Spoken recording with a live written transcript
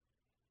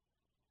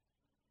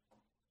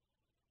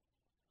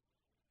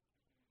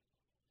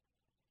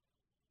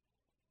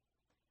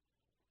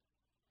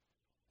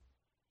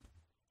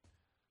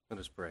Let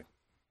us pray.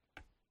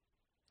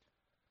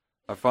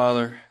 Our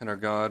Father and our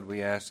God,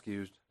 we ask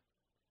you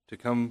to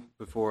come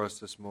before us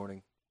this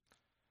morning,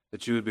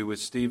 that you would be with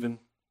Stephen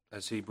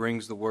as he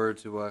brings the word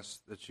to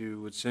us, that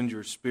you would send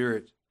your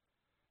Spirit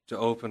to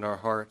open our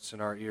hearts and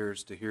our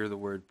ears to hear the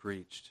word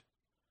preached.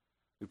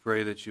 We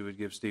pray that you would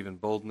give Stephen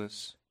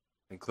boldness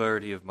and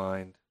clarity of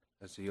mind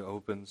as he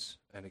opens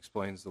and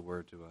explains the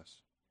word to us.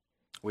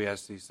 We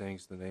ask these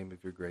things in the name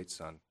of your great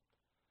Son,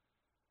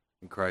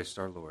 in Christ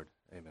our Lord.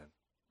 Amen.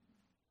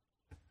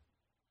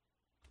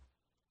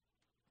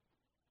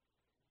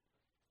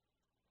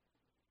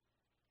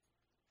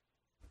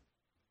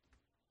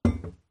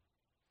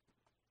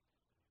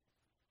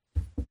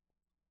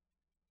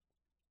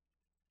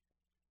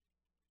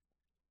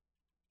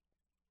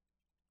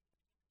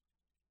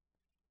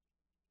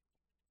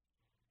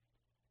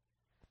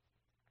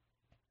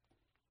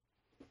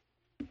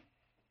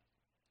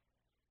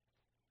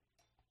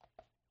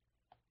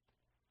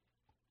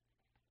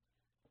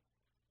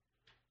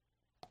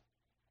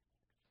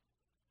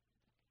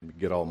 Let me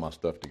get all my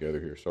stuff together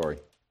here. Sorry.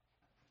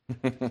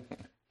 I'm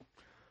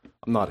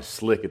not as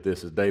slick at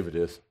this as David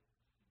is.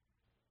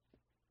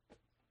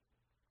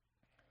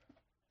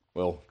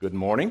 Well, good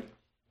morning.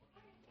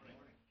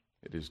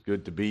 It is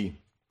good to be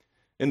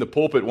in the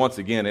pulpit once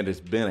again. It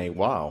has been a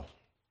while.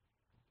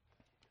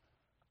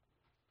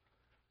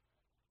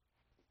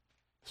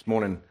 This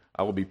morning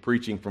I will be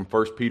preaching from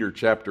 1 Peter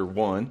chapter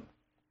 1.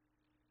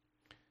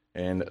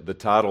 And the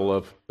title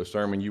of the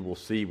sermon you will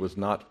see was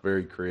not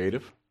very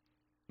creative.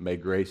 May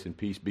grace and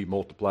peace be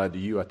multiplied to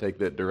you. I take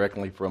that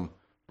directly from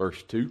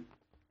verse 2.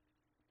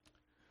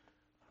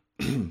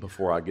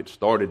 Before I get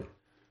started,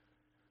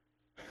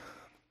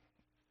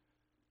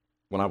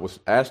 when I was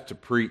asked to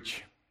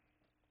preach,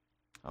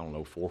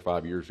 4 or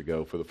 5 years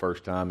ago for the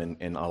first time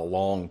in a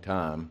long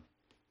time,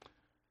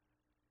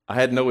 I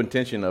had no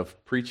intention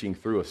of preaching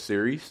through a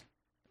series.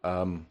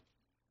 There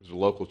was a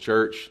local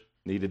church,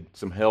 needed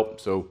some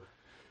help, so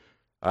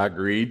I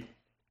agreed,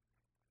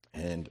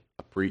 and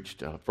I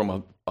preached from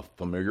a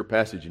familiar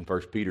passage in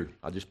 1 Peter.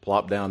 I just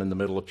plopped down in the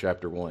middle of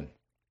chapter 1.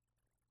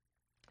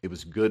 It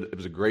was good. It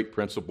was a great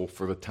principle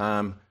for the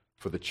time,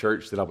 for the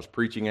church that I was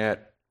preaching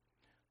at.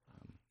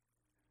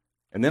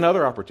 And then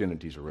other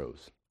opportunities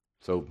arose.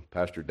 So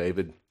Pastor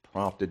David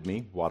prompted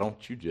me, why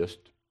don't you just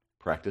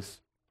practice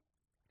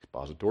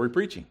expository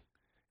preaching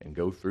and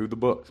go through the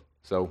books?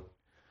 So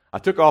I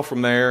took off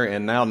from there,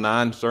 and now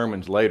 9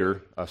 sermons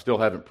later, I still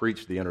haven't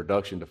preached the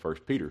introduction to 1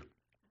 Peter.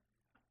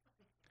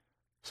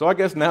 So I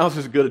guess now is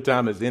as good a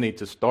time as any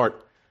to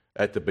start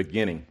at the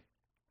beginning.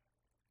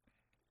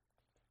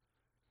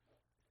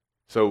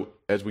 So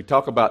as we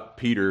talk about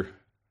Peter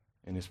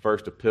in his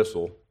first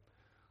epistle,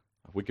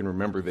 we can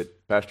remember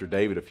that Pastor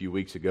David a few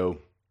weeks ago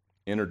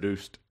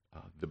introduced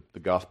the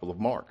Gospel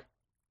of Mark,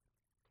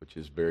 which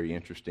is very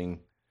interesting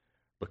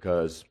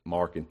because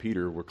Mark and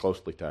Peter were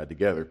closely tied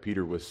together.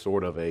 Peter was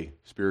sort of a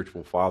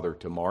spiritual father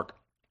to Mark.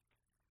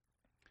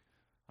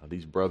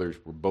 These brothers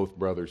were both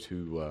brothers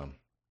who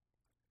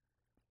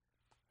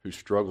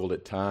struggled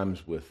at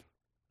times with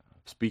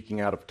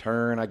speaking out of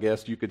turn, I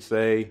guess you could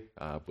say,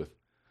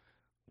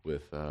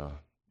 with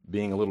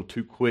being a little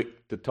too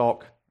quick to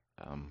talk.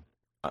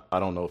 I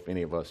don't know if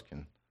any of us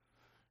can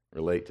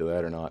relate to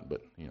that or not,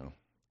 but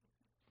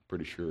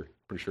pretty sure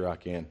I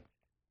can.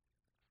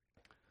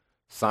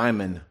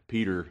 Simon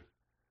Peter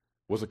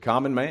was a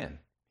common man.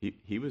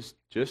 He was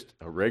just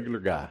a regular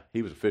guy.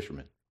 He was a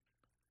fisherman.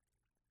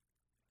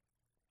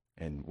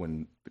 And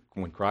when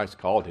Christ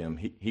called him,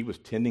 he was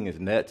tending his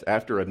nets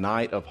after a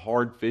night of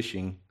hard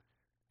fishing.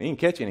 He didn't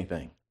catch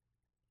anything.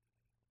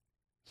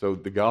 So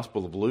the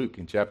Gospel of Luke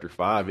in chapter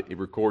 5, it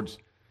records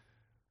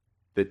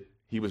that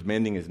he was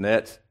mending his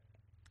nets,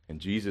 and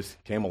Jesus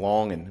came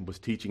along and was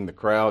teaching the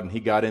crowd, and he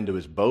got into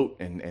his boat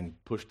and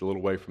pushed a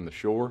little way from the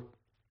shore.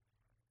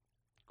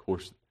 Of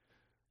course,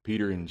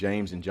 Peter and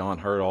James and John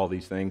heard all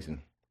these things, and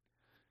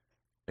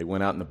they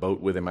went out in the boat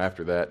with him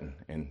after that,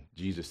 and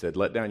Jesus said,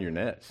 "Let down your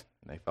nets."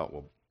 And they thought,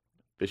 well,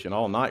 fishing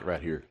all night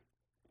right here.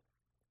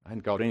 I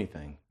hadn't caught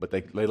anything. But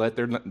they let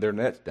their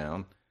nets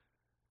down,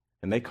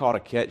 and they caught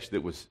a catch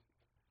that was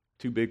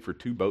too big for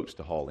 2 boats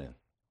to haul in.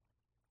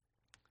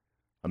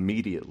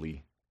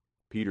 Immediately,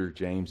 Peter,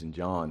 James, and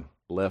John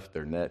left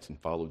their nets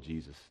and followed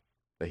Jesus.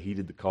 They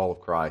heeded the call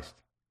of Christ.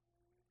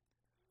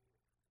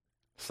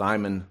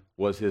 Simon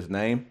was his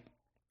name,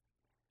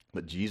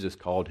 but Jesus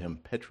called him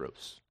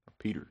Petros, or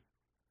Peter,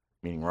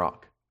 meaning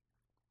rock.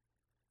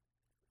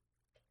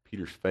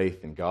 Peter's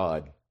faith in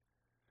God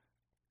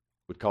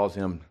would cause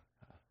him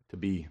to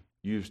be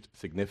used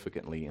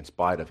significantly in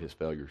spite of his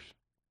failures.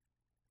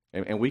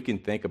 And we can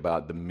think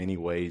about the many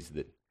ways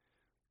that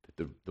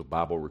the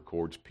Bible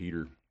records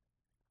Peter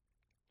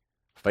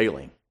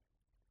failing.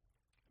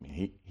 I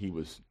mean, he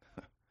was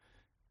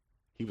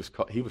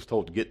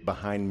told to get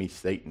behind me,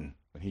 Satan,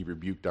 when he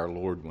rebuked our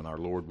Lord when our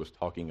Lord was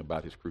talking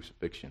about his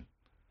crucifixion.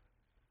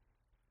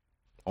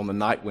 On the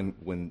night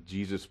when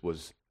Jesus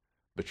was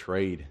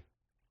betrayed,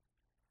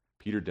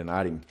 Peter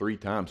denied him 3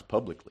 times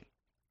publicly.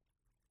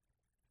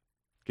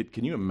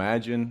 Can you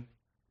imagine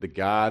the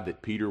guy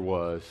that Peter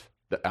was,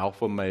 the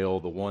alpha male,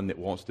 the one that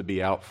wants to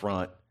be out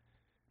front,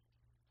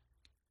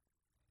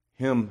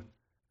 him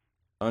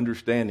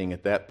understanding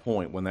at that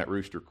point when that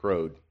rooster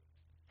crowed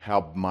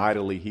how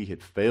mightily he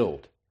had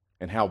failed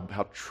and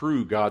how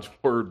true God's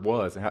word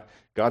was. And how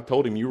God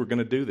told him, you were going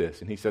to do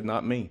this. And he said,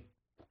 not me.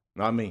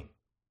 Not me.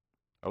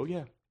 Oh,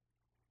 yeah.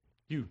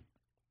 You.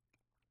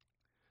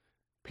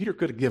 Peter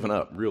could have given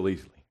up real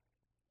easily.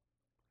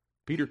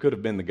 Peter could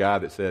have been the guy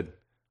that said,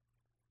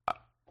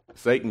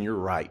 Satan, you're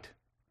right.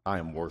 I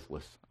am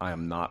worthless. I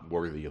am not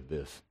worthy of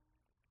this.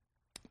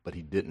 But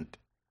he didn't.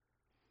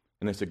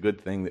 And it's a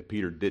good thing that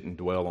Peter didn't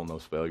dwell on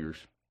those failures.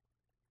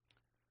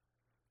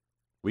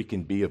 We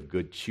can be of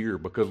good cheer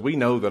because we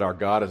know that our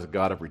God is a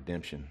God of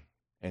redemption.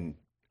 And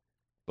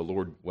the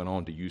Lord went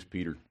on to use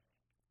Peter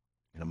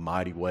in a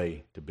mighty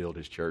way to build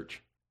his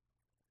church.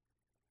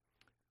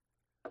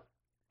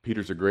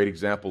 Peter's a great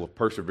example of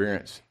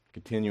perseverance,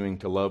 continuing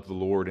to love the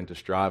Lord and to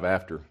strive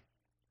after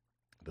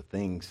the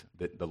things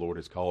that the Lord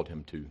has called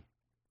him to.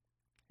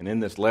 And in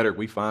this letter,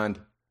 we find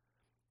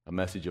a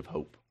message of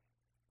hope.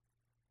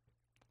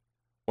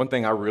 One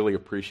thing I really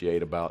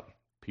appreciate about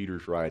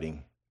Peter's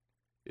writing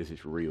is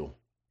it's real.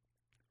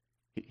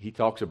 He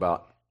talks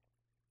about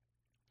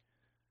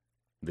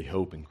the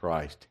hope in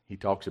Christ. He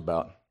talks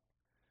about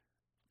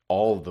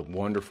all the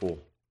wonderful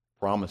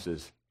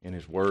promises in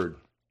his word.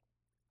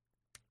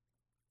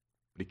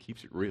 But he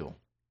keeps it real.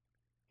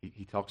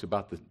 He talks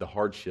about the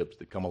hardships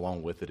that come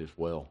along with it as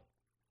well.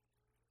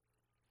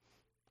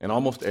 In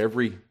almost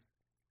every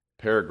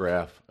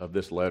paragraph of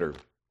this letter,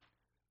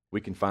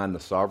 we can find the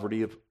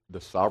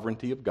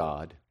sovereignty of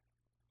God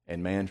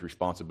and man's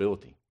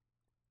responsibility.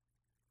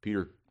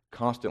 Peter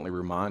constantly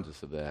reminds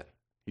us of that.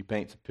 He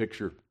paints a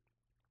picture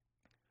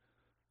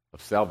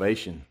of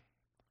salvation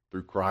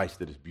through Christ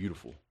that is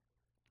beautiful.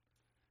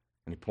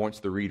 And he points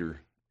the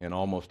reader in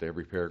almost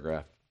every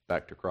paragraph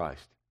back to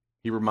Christ.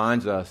 He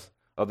reminds us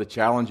of the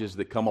challenges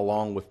that come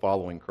along with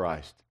following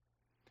Christ.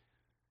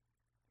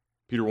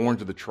 Peter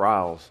warns of the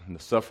trials and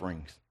the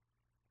sufferings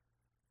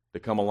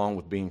that come along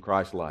with being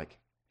Christ-like.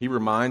 He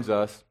reminds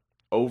us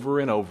over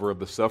and over of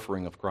the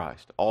suffering of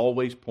Christ,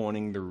 always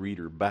pointing the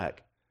reader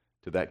back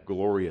to that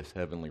glorious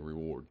heavenly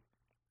reward.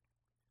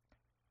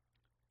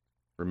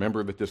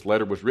 Remember that this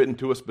letter was written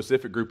to a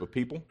specific group of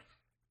people,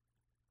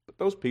 but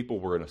those people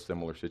were in a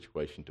similar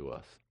situation to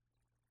us.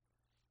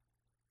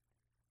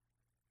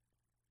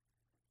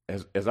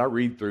 As I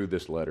read through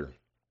this letter,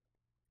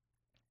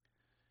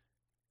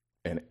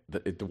 and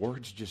the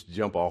words just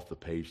jump off the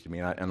page to me,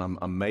 and I'm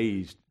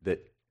amazed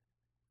that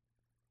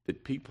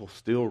people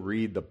still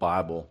read the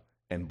Bible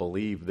and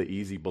believe the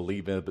easy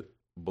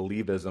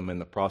believism and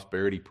the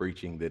prosperity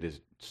preaching that has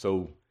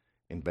so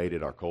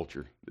invaded our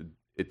culture.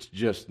 It's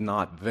just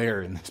not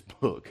there in this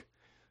book.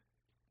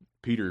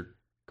 Peter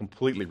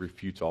completely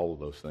refutes all of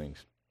those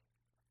things.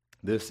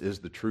 This is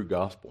the true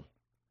gospel.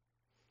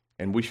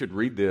 And we should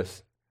read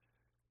this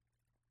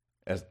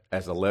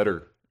as a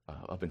letter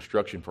of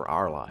instruction for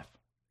our life.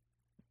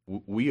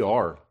 We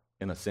are,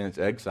 in a sense,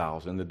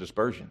 exiles in the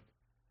dispersion.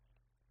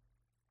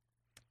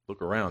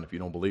 Look around if you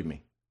don't believe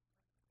me.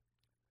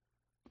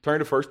 Turn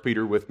to 1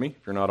 Peter with me,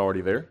 if you're not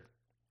already there.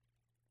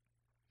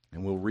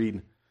 And we'll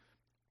read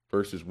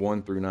verses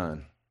 1 through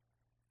 9.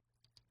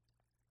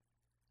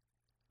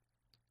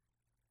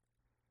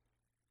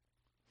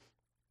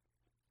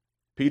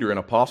 Peter, an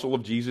apostle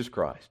of Jesus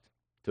Christ,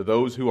 to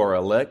those who are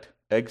elect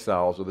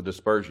exiles of the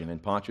dispersion in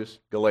Pontus,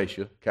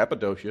 Galatia,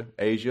 Cappadocia,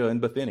 Asia, and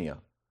Bithynia,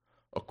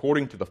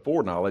 according to the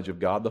foreknowledge of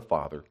God the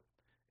Father,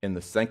 in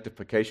the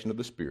sanctification of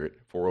the Spirit,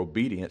 for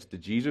obedience to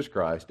Jesus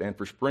Christ and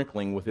for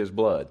sprinkling with his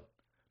blood,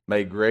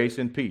 may grace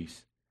and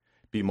peace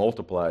be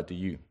multiplied to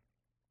you.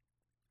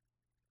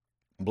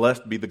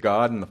 Blessed be the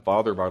God and the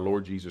Father of our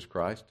Lord Jesus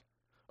Christ.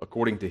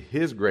 According to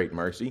his great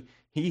mercy,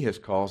 he has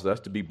caused us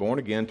to be born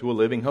again to a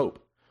living hope,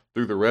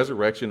 through the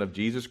resurrection of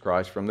Jesus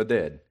Christ from the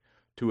dead,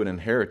 to an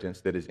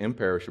inheritance that is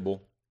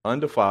imperishable,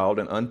 undefiled,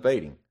 and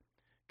unfading,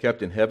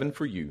 kept in heaven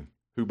for you,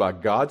 who by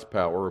God's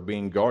power are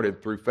being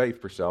guarded through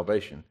faith for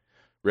salvation,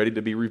 ready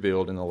to be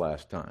revealed in the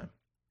last time.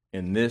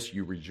 In this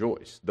you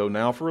rejoice, though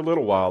now for a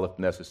little while, if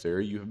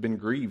necessary, you have been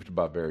grieved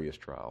by various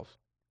trials,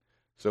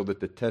 so that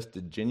the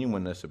tested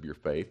genuineness of your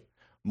faith,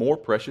 more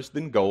precious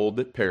than gold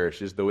that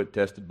perishes though it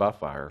tested by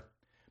fire,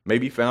 may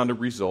be found to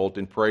result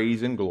in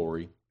praise and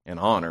glory and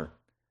honor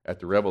at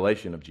the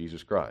revelation of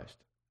Jesus Christ.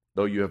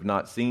 Though you have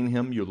not seen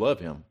him, you love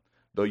him.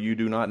 Though you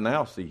do not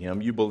now see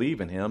him, you believe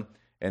in him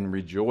and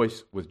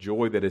rejoice with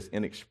joy that is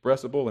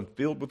inexpressible and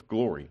filled with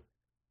glory,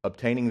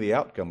 obtaining the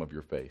outcome of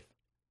your faith,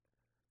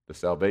 the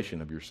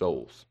salvation of your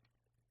souls.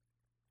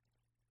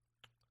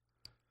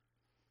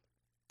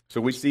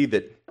 So we see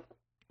that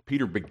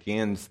Peter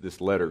begins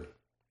this letter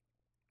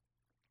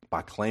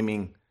by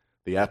claiming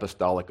the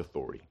apostolic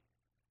authority.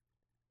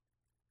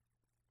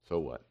 So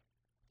what?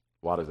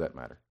 Why does that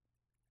matter?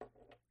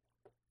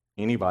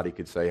 Anybody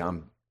could say,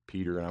 I'm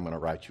Peter and I'm going to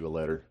write you a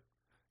letter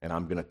and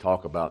I'm going to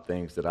talk about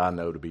things that I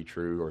know to be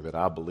true or that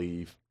I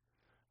believe,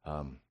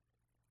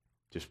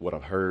 just what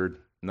I've heard.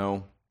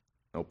 No,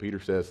 Peter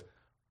says,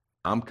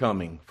 I'm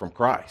coming from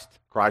Christ.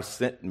 Christ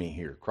sent me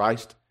here.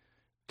 Christ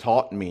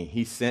taught me.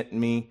 He sent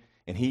me,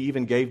 and he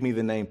even gave me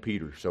the name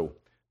Peter. So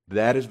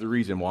that is the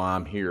reason why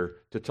I'm here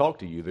to talk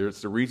to you.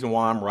 It's the reason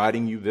why I'm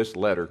writing you this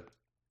letter.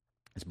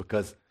 It's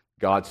because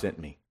God sent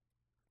me.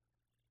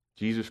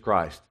 Jesus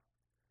Christ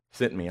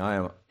sent me. I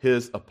am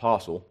his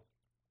apostle,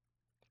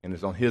 and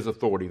it's on his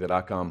authority that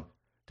I come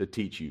to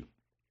teach you.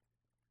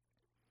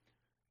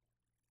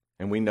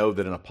 And we know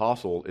that an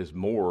apostle is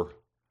more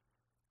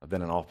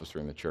than an officer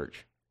in the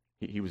church.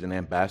 He was an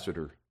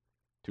ambassador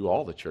to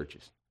all the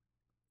churches.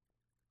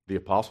 The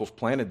apostles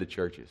planted the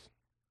churches.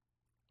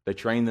 They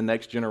trained the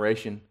next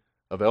generation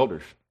of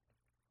elders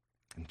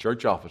and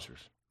church officers.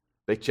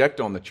 They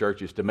checked on the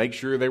churches to make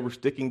sure they were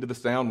sticking to the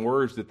sound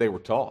words that they were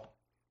taught.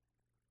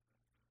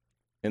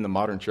 In the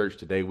modern church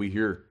today, we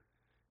hear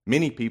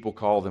many people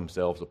call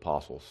themselves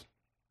apostles.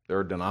 There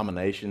are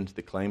denominations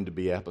that claim to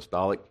be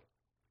apostolic.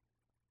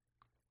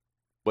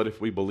 But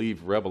if we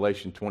believe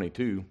Revelation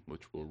 22,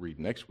 which we'll read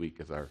next week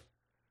as our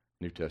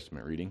New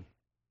Testament reading,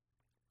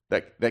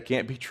 that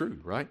can't be true,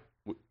 right?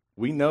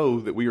 We know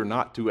that we are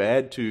not to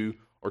add to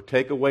or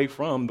take away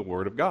from the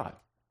Word of God.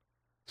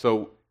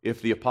 So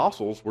if the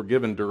apostles were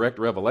given direct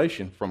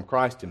revelation from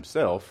Christ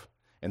himself,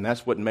 and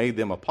that's what made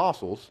them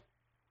apostles,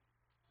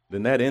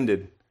 then that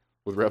ended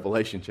with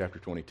Revelation chapter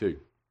 22.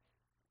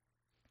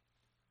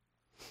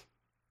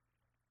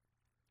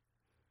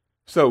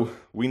 So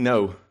we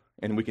know,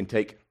 and we can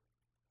take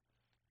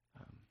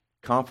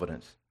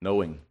confidence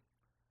knowing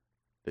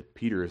that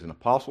Peter is an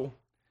apostle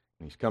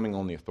and he's coming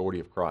on the authority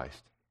of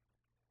Christ.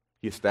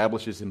 He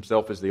establishes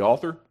himself as the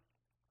author,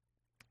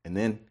 and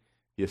then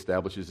he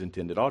establishes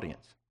intended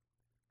audience.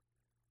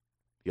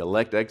 The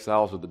elect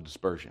exiles of the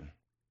dispersion.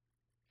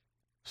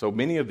 So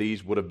many of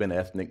these would have been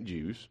ethnic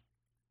Jews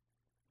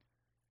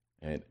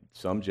and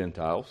some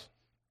Gentiles,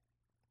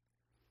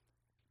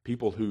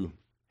 people who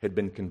had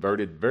been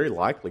converted very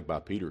likely by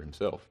Peter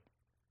himself.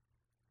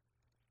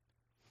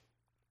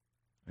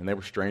 And they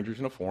were strangers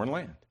in a foreign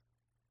land.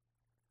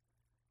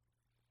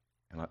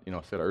 And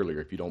I said earlier,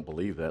 if you don't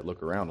believe that,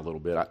 look around a little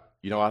bit.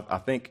 I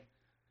think,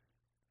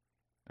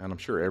 and I'm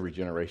sure every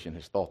generation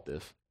has thought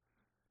this,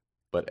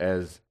 but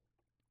as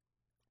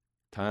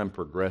time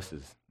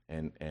progresses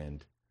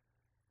and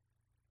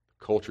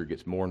culture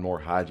gets more and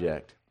more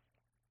hijacked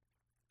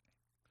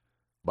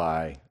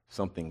by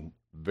something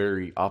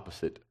very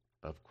opposite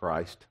of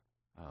Christ,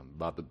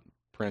 by the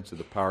prince of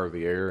the power of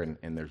the air,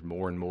 and there's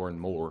more and more and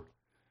more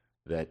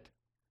that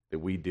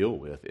we deal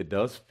with, it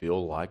does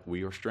feel like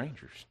we are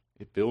strangers.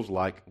 It feels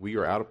like we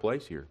are out of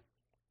place here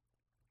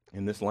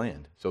in this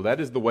land. So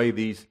that is the way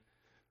these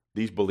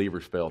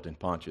believers felt in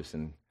Pontus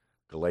and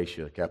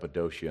Galatia,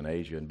 Cappadocia, and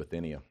Asia, and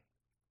Bithynia.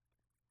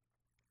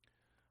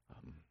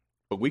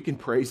 But we can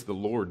praise the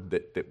Lord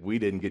that we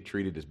didn't get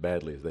treated as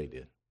badly as they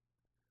did.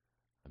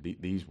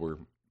 These were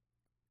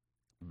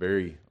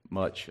very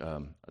much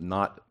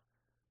not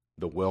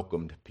the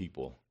welcomed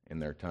people in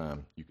their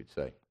time, you could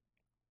say.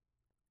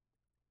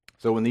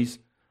 So in these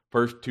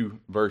first two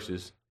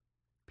verses,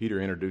 Peter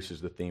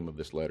introduces the theme of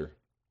this letter.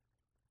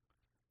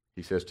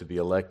 He says, to the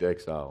elect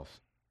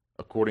exiles,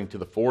 according to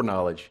the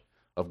foreknowledge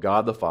of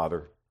God the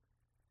Father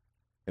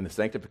and the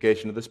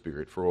sanctification of the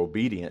Spirit, for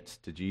obedience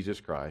to Jesus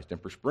Christ and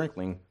for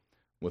sprinkling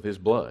with his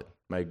blood,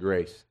 may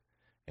grace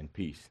and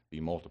peace be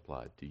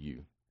multiplied to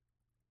you.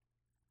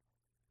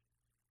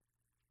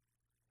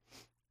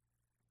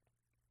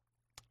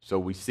 So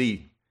we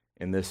see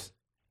in this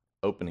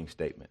opening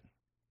statement,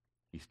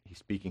 he's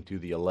speaking to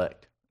the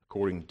elect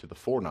according to the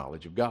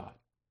foreknowledge of God.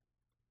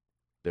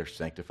 They're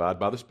sanctified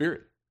by the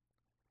Spirit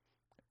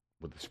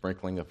with the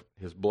sprinkling of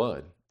his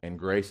blood, and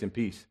grace and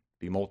peace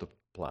be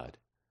multiplied.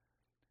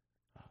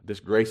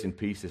 This grace and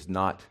peace is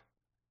not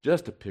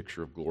just a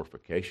picture of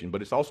glorification,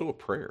 but it's also a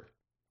prayer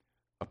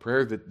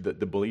that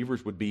the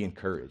believers would be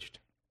encouraged.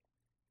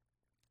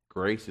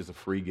 Grace is a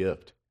free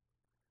gift.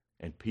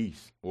 And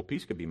peace, well,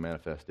 peace could be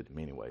manifested in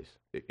many ways.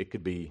 It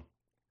could be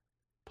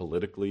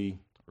politically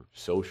or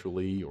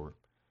socially or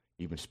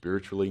even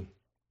spiritually.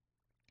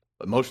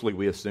 But mostly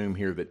we assume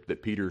here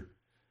that Peter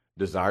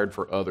desired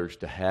for others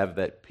to have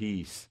that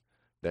peace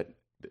that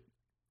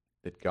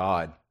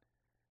God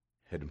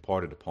had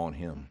imparted upon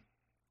him.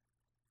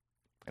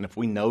 And if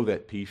we know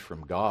that peace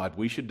from God,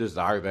 we should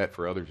desire that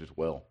for others as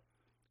well.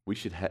 We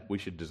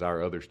should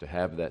desire others to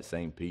have that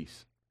same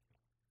peace.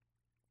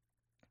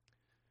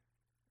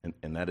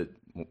 And that is,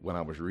 when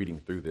I was reading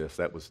through this,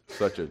 that was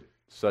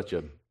such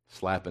a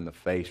slap in the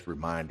face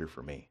reminder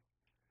for me.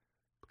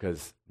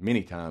 Because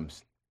many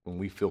times when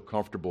we feel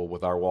comfortable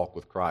with our walk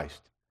with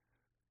Christ,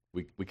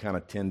 we kind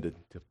of tend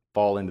to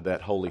fall into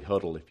that holy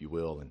huddle, if you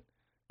will,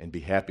 and be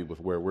happy with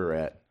where we're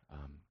at,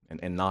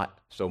 and not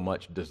so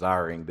much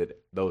desiring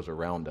that those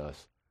around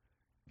us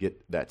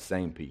get that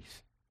same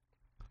peace.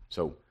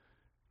 So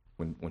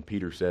when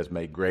Peter says,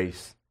 may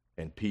grace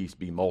and peace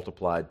be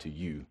multiplied to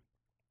you,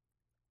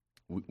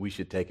 we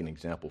should take an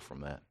example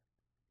from that.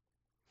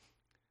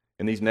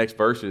 In these next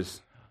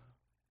verses,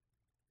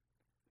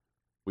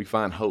 we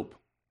find hope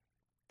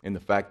in the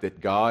fact that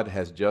God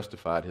has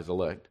justified his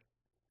elect.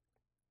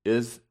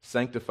 is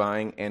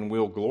sanctifying and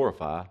will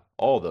glorify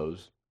all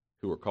those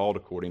who are called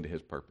according to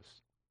his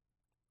purpose.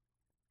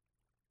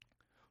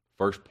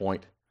 First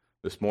point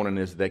this morning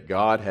is that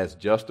God has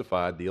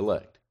justified the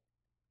elect.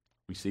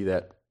 We see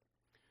that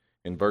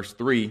in verse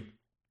 3.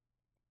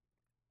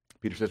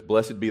 Peter says,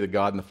 "Blessed be the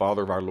God and the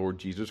Father of our Lord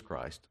Jesus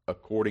Christ.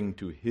 According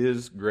to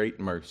his great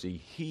mercy,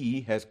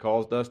 he has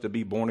caused us to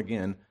be born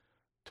again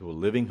to a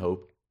living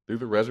hope through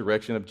the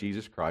resurrection of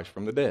Jesus Christ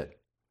from the dead."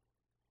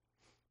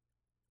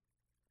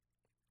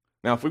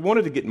 Now, if we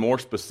wanted to get more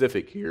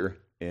specific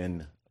here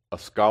in a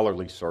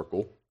scholarly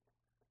circle,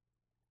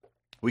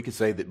 we could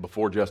say that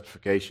before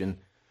justification,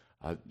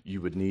 you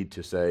would need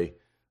to say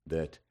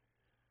that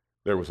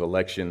there was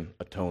election,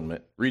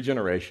 atonement,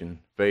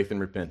 regeneration, faith,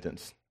 and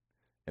repentance.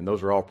 And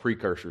those are all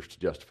precursors to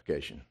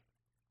justification.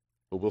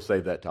 But we'll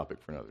save that topic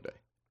for another day.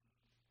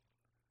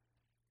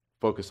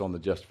 Focus on the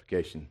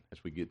justification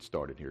as we get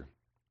started here.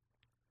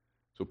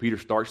 So Peter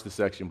starts the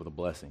section with a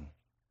blessing.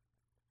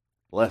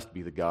 Blessed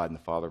be the God and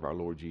the Father of our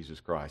Lord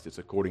Jesus Christ. It's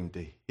according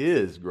to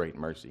his great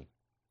mercy.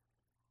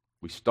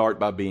 We start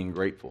by being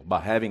grateful,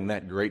 by having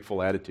that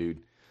grateful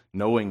attitude,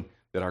 knowing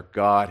that our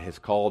God has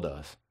called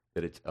us,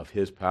 that it's of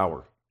his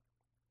power.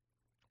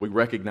 We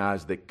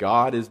recognize that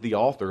God is the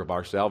author of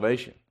our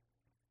salvation.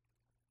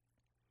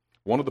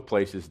 One of the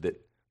places that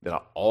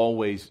I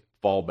always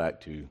fall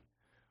back to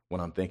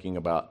when I'm thinking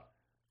about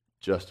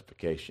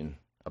justification,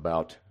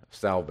 about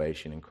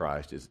salvation in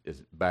Christ, is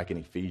back in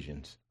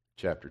Ephesians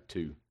chapter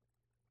 2.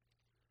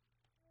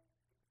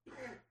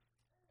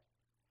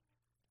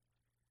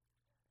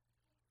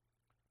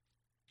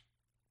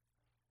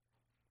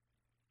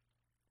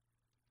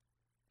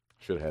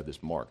 Should have had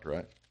this marked,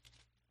 right?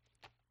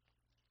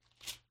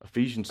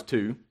 Ephesians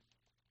 2.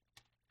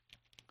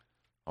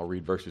 I'll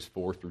read verses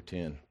 4 through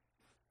 10.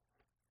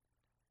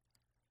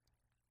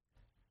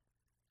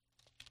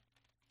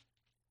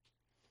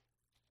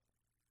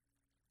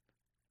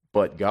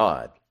 But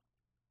God,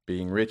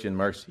 being rich in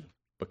mercy,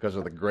 because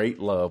of the great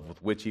love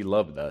with which he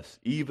loved us,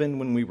 even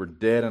when we were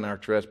dead in our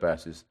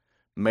trespasses,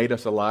 made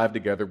us alive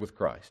together with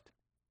Christ.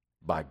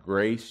 By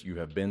grace you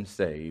have been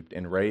saved,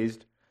 and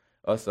raised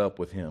us up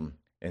with him,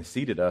 and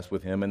seated us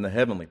with him in the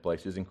heavenly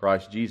places in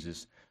Christ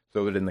Jesus,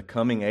 so that in the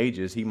coming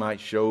ages he might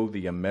show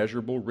the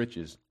immeasurable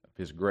riches of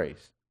his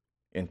grace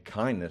in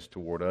kindness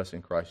toward us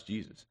in Christ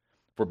Jesus.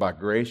 For by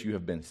grace you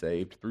have been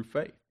saved through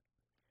faith.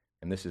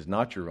 And this is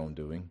not your own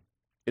doing.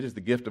 It is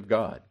the gift of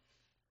God,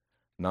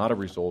 not a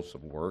result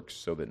of works,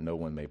 so that no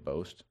one may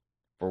boast.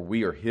 For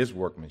we are his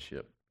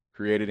workmanship,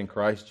 created in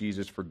Christ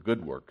Jesus for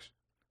good works,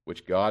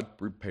 which God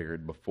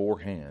prepared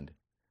beforehand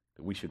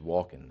that we should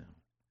walk in them.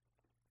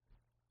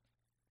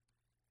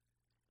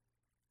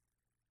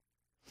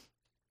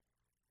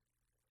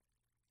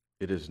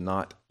 It is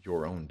not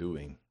your own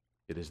doing.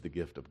 It is the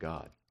gift of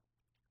God,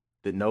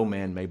 that no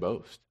man may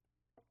boast.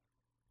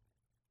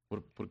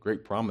 What a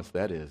great promise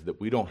that is, that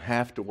we don't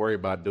have to worry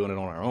about doing it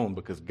on our own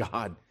because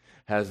God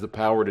has the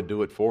power to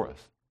do it for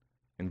us.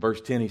 In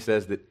verse 10, he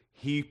says that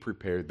he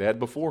prepared that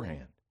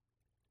beforehand.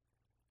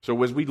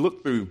 So as we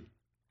look through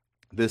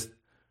this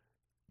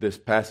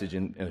passage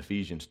in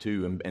Ephesians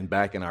 2 and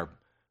back in our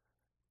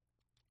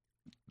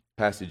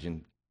passage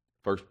in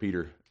 1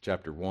 Peter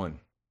chapter 1,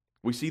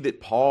 we see that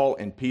Paul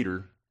and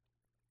Peter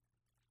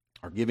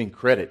are giving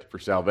credit for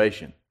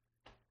salvation,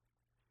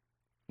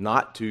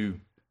 not to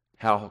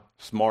how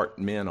smart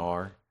men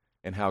are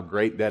and how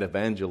great that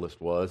evangelist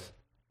was.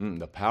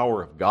 The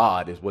power of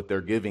God is what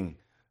they're giving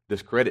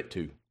this credit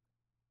to.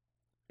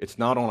 It's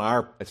not on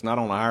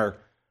our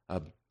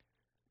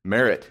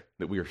merit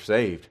that we are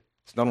saved.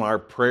 It's not on our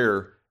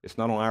prayer. It's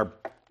not on our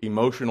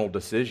emotional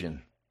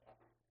decision.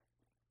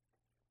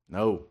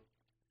 No,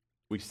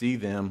 we see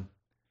them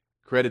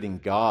crediting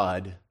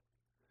God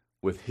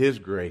with his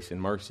grace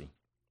and mercy.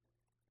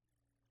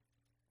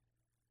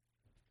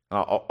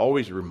 I'm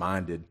always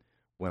reminded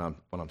when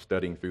I'm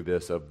studying through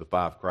this of the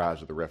 5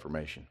 cries of the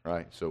Reformation,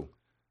 right? So,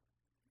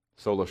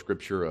 sola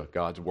scriptura,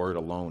 God's word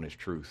alone is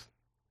truth.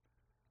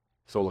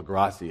 Sola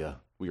gratia,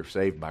 we are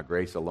saved by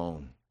grace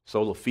alone.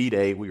 Sola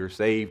fide, we are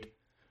saved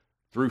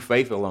through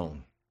faith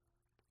alone.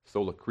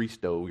 Sola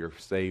Christo, we are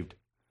saved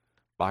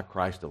by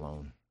Christ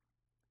alone.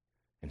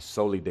 And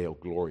soli Deo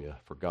gloria,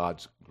 for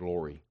God's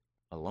glory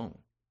alone.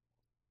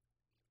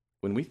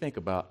 When we think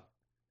about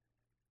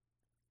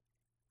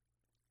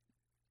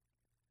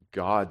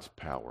God's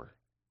power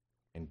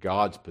and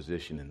God's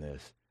position in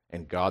this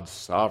and God's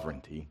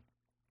sovereignty,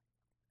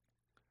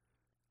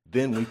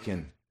 then we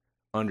can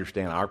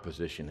understand our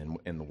position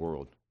in the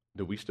world.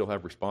 Do we still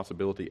have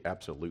responsibility?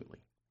 Absolutely.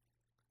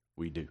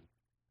 We do.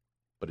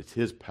 But it's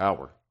his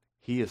power.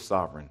 He is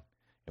sovereign,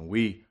 and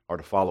we are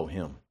to follow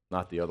him,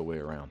 not the other way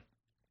around.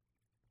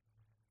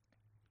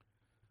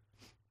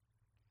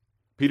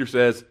 Peter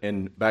says,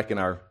 back in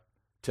our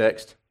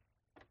text,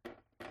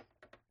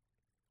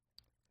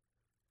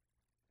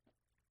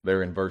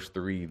 there in verse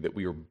 3, that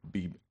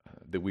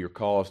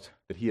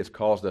he has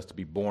caused us to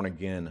be born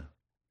again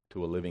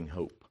to a living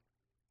hope.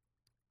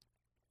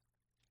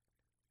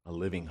 A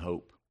living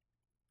hope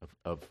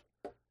of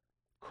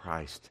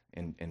Christ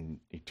and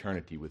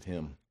eternity with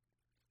Him.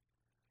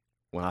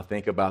 When I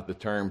think about the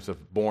terms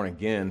of born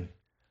again,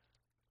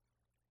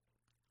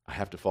 I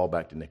have to fall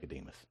back to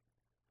Nicodemus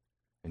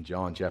in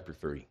John chapter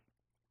 3.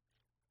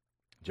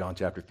 John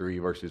chapter 3,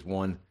 verses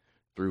 1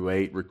 through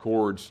 8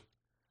 records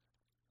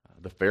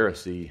the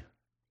Pharisee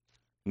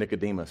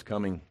Nicodemus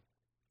coming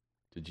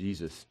to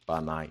Jesus by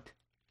night,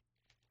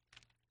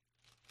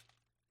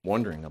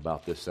 wondering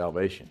about this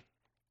salvation.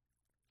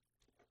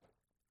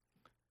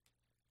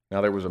 Now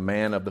there was a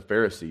man of the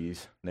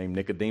Pharisees named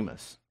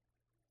Nicodemus,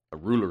 a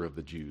ruler of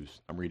the Jews.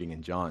 I'm reading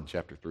in John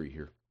chapter 3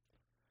 here.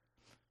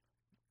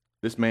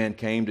 This man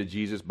came to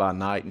Jesus by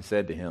night and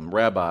said to him,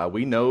 "Rabbi,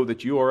 we know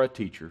that you are a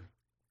teacher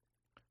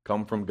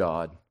come from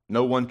God.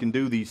 No one can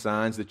do these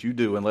signs that you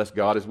do unless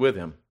God is with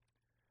him."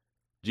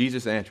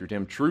 Jesus answered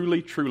him,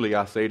 "Truly, truly,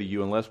 I say to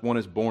you, unless one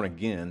is born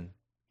again,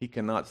 he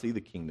cannot see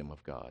the kingdom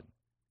of God."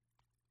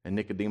 And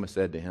Nicodemus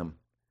said to him,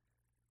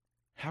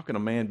 "How can a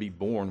man be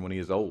born when he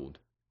is old?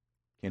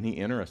 Can he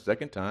enter a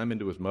second time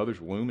into his mother's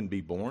womb and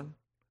be born?"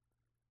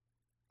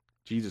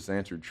 Jesus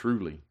answered,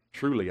 "Truly,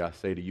 truly, I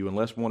say to you,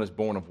 unless one is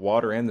born of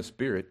water and the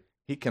Spirit,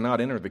 he cannot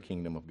enter the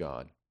kingdom of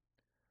God.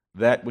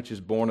 That which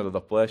is born of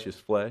the flesh is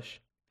flesh,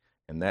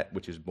 and that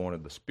which is born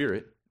of the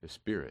Spirit is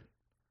spirit.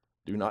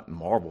 Do not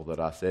marvel that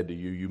I said to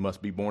you, you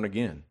must be born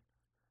again.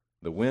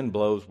 The wind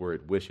blows where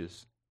it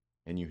wishes,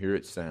 and you hear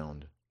its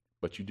sound,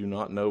 but you do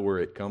not know where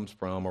it comes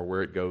from or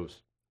where it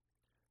goes.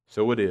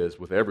 So it is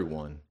with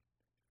everyone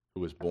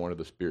who is born of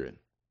the Spirit."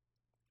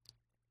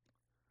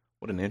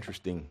 What an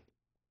interesting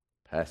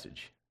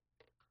passage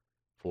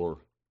for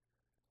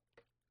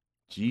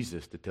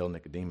Jesus to tell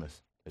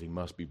Nicodemus that he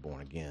must be born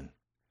again.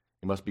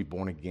 He must be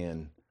born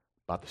again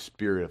by the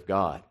Spirit of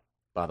God,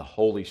 by the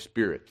Holy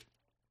Spirit.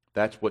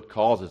 That's what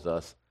causes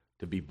us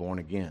to be born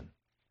again.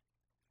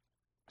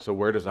 So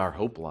where does our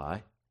hope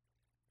lie?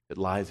 It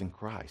lies in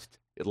Christ.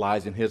 It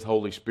lies in His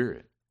Holy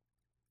Spirit.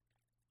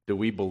 Do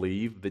we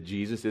believe that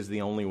Jesus is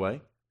the only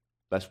way?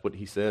 That's what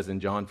He says in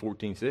John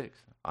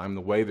 14:6. "I'm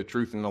the way, the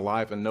truth, and the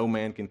life, and no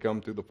man can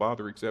come to the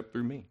Father except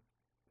through me."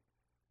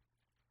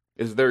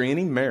 Is there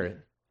any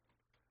merit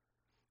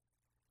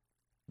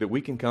that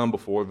we can come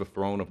before the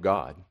throne of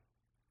God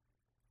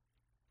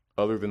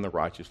other than the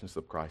righteousness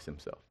of Christ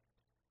Himself?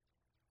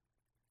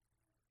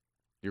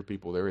 Dear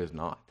people, there is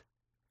not.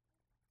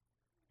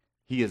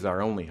 He is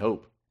our only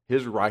hope.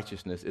 His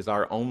righteousness is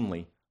our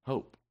only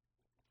hope.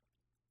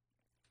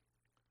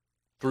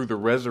 Through the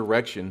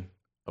resurrection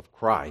of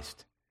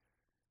Christ,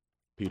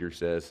 Peter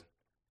says,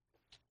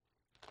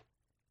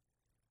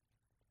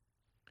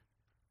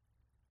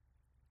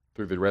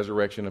 through the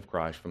resurrection of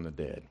Christ from the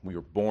dead, we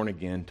are born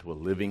again to a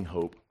living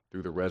hope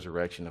through the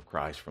resurrection of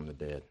Christ from the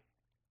dead.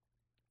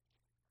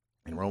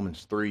 In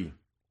Romans 3,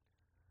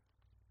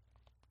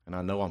 and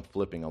I know I'm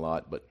flipping a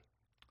lot, but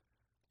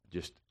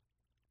just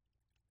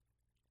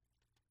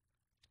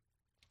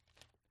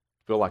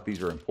feel like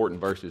these are important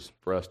verses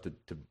for us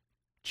to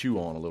chew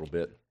on a little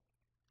bit.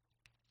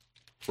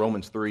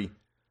 Romans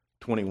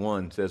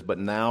 3:21 says, "But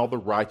now the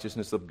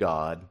righteousness of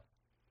God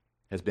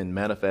has been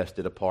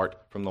manifested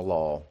apart from the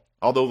law.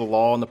 Although the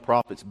law and the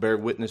prophets bear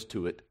witness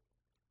to it,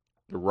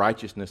 the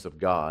righteousness of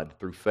God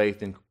through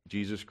faith in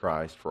Jesus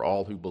Christ for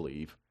all who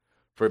believe.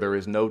 For there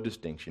is no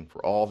distinction,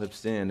 for all have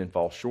sinned and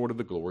fall short of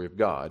the glory of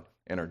God,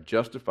 and are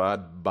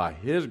justified by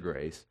His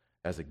grace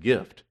as a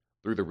gift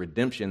through the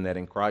redemption that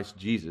is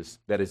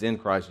in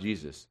Christ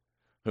Jesus,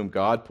 whom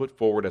God put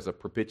forward as a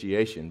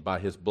propitiation by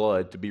His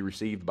blood to be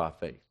received by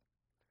faith.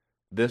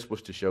 This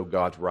was to show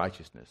God's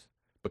righteousness,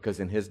 because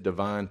in His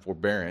divine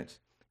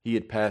forbearance He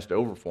had passed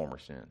over former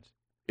sins.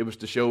 It was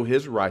to show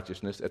His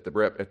righteousness at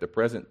the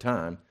present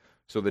time,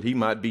 so that He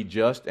might be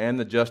just and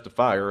the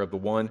justifier of the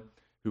one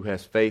who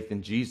has faith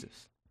in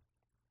Jesus."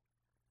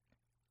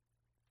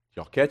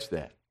 Y'all catch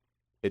that?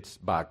 It's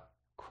by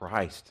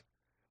Christ's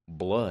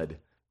blood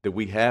that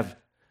we have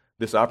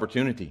this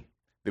opportunity,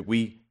 that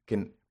we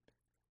can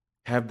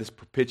have this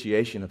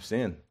propitiation of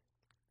sin,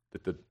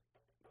 that the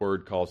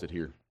Word calls it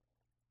here.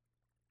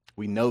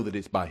 We know that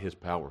it's by His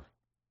power.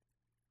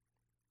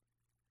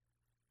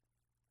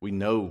 We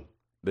know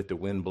that the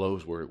wind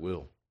blows where it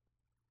will.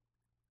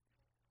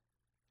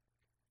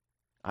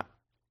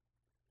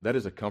 That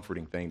is a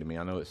comforting thing to me.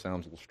 I know it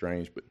sounds a little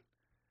strange, but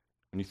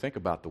when you think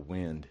about the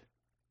wind,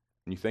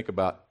 when you think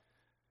about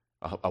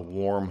a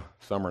warm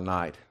summer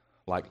night,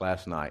 like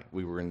last night,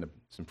 we were in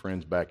some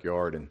friend's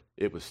backyard, and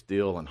it was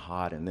still and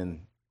hot, and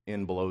then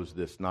in blows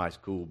this nice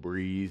cool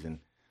breeze, and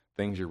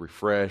things are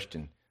refreshed,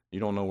 and you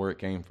don't know where it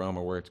came from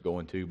or where it's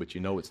going to, but you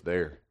know it's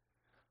there.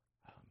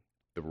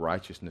 The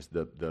righteousness,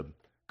 the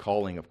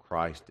calling of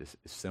Christ is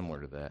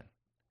similar to that.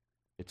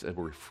 It's a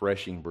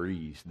refreshing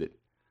breeze that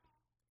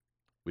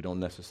we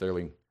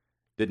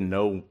didn't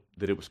know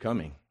that it was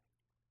coming,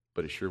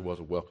 but it sure was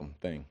a welcome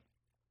thing.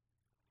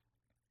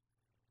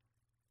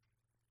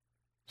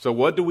 So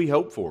what do we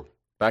hope for?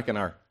 Back in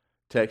our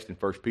text in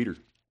 1 Peter,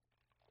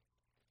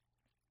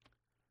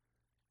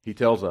 he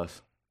tells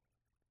us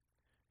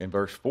in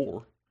verse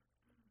 4,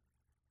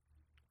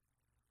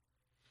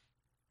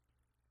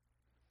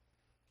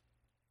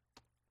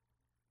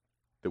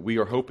 that we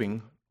are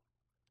hoping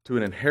to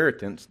an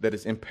inheritance that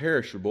is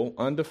imperishable,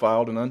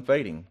 undefiled, and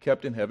unfading,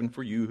 kept in heaven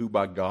for you who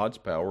by God's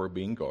power are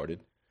being guarded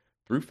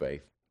through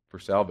faith for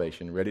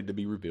salvation, ready to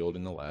be revealed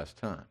in the last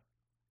time.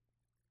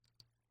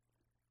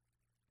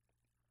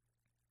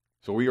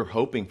 So we are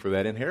hoping for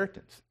that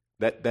inheritance,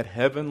 that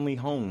heavenly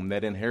home,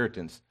 that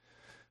inheritance,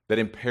 that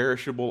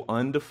imperishable,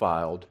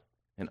 undefiled,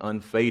 and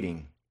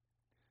unfading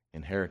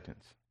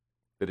inheritance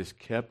that is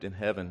kept in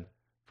heaven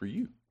for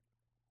you.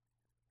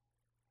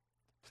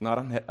 It's not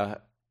an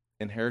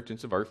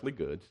inheritance of earthly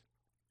goods,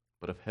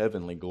 but of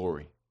heavenly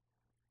glory.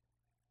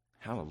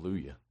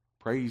 Hallelujah.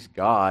 Praise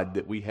God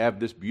that we have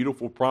this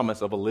beautiful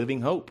promise of a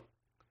living hope,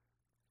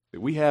 that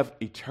we have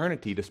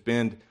eternity to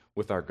spend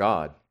with our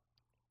God,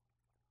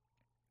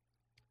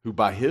 who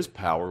by His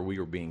power we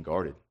are being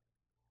guarded.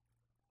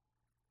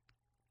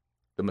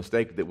 The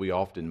mistake that we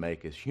often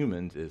make as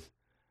humans is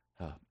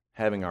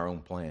having our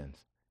own plans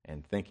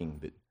and thinking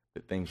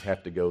that things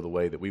have to go the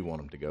way that we want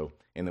them to go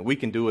and that we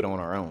can do it on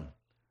our own.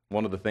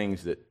 One of the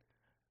things that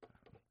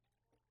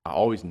I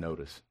always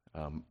notice,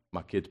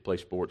 my kids play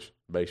sports,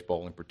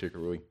 baseball in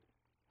particularly,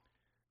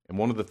 and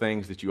one of the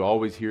things that you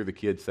always hear the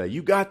kids say,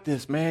 "You got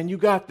this, man, you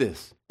got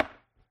this."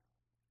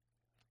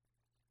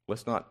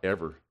 Let's not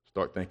ever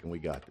start thinking we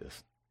got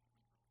this.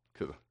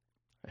 Because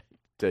I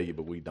tell you,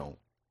 but we don't.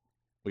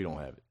 We don't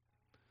have it.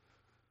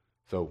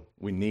 So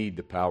we need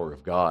the power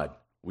of God.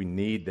 We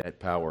need that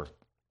power,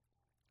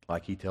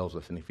 like he tells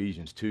us in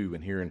Ephesians 2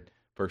 and here in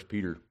 1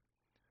 Peter.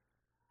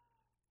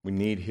 We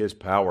need His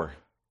power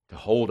to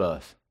hold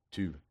us,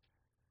 to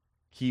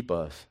keep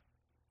us,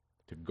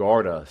 to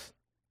guard us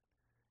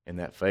in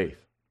that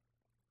faith.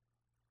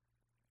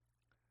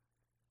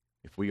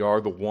 If we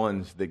are the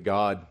ones that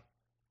God,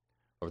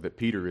 or that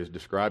Peter is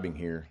describing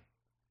here,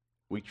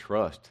 we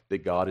trust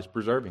that God is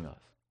preserving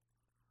us.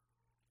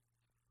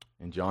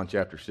 In John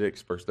chapter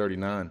 6, verse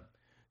 39,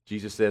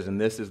 Jesus says,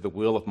 "And this is the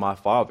will of my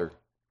Father,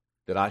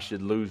 that I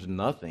should lose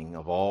nothing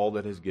of all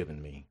that has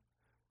given me,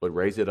 but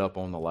raise it up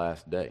on the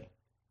last day."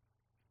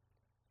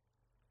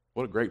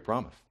 What a great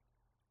promise.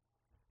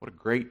 What a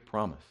great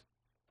promise.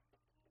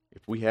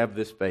 If we have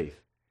this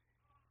faith,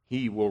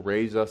 He will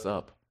raise us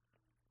up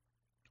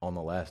on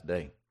the last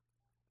day.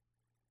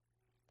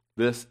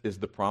 This is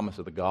the promise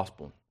of the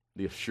gospel,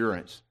 the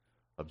assurance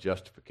of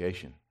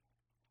justification.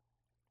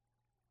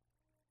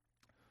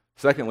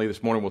 Secondly,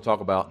 this morning we'll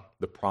talk about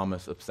the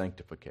promise of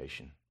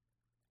sanctification.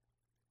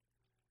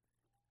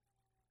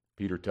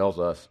 Peter tells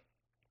us,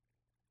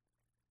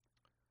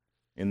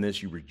 "In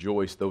this you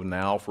rejoice, though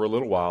now for a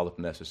little while, if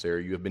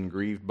necessary, you have been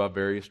grieved by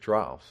various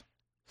trials,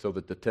 so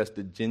that the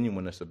tested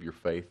genuineness of your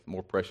faith,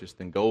 more precious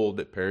than gold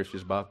that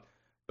perishes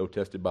though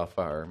tested by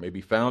fire, may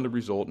be found to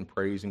result in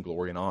praise and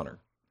glory and honor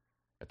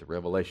at the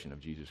revelation of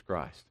Jesus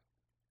Christ."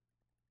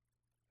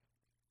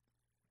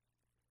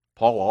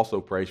 Paul also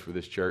prays for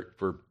this church,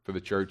 for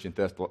the church in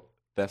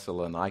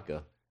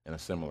Thessalonica in a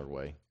similar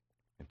way.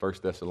 In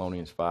 1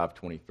 Thessalonians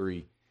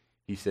 5:23,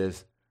 he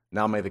says,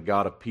 "Now may the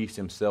God of peace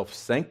Himself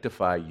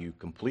sanctify you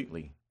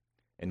completely,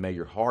 and may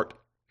your heart,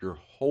 your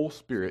whole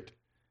spirit,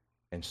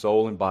 and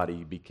soul and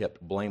body be kept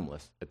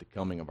blameless at the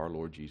coming of our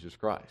Lord Jesus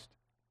Christ."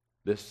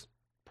 This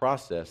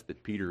process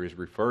that Peter is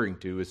referring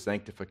to is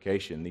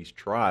sanctification. These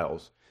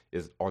trials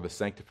are the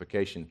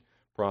sanctification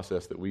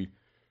process that we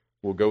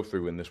will go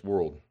through in this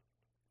world.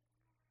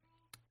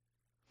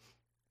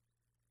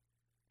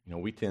 You know,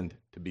 we tend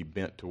to be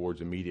bent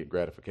towards immediate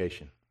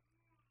gratification.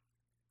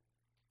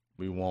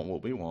 We want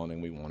what we want,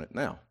 and we want it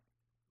now.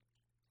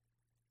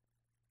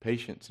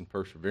 Patience and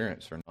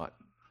perseverance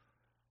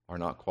are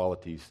not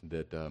qualities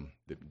that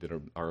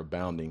are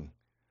abounding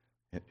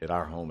at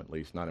our home, at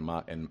least not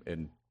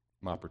in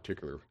my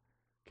particular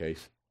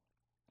case.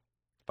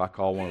 If I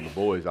call one of the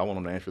boys, I want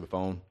them to answer the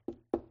phone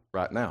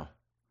right now.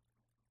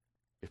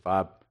 If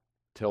I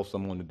tell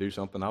someone to do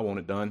something, I want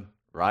it done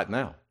right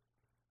now.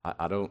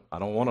 I don't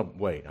want to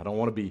wait. I don't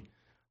want to be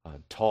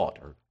taught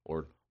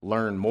or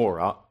learn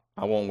more.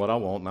 I want what I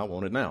want, and I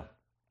want it now.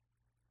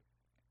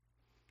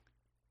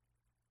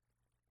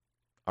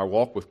 Our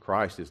walk with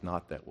Christ is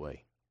not that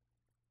way.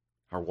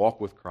 Our walk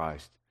with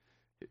Christ,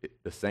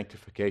 the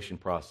sanctification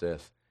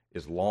process,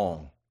 is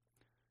long.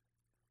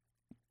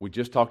 We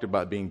just talked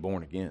about being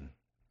born again.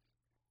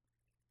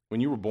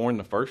 When you were born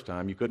the first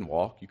time, you couldn't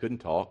walk, you couldn't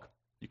talk,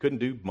 you couldn't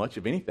do much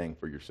of anything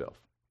for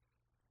yourself.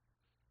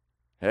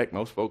 Heck,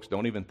 most folks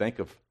don't even think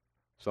of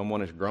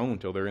someone as grown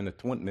until they're in their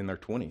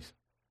 20s.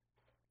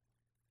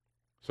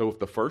 So if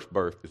the first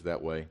birth is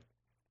that way,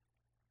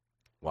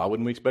 why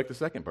wouldn't we expect the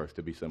second birth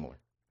to be similar?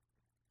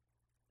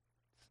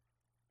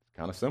 It's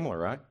kind of similar,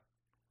 right?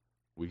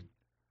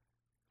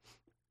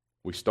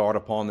 We start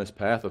upon this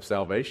path of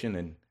salvation,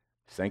 and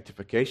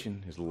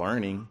sanctification is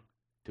learning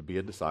to be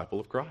a disciple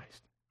of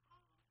Christ.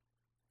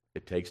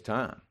 It takes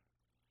time.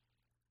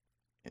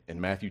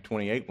 In Matthew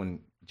 28,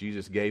 when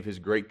Jesus gave His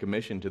Great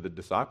Commission to the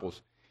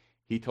disciples,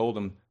 He told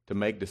them to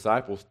make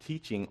disciples,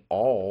 teaching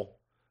all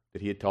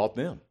that He had taught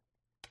them.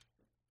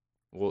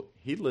 Well,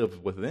 He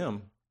lived with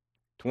them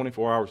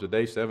 24 hours a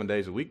day, 7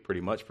 days a week,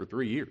 pretty much for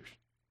 3 years.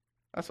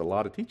 That's a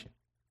lot of teaching.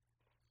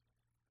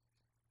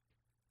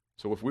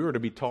 So if we were to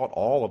be taught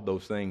all of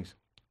those things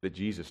that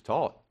Jesus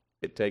taught,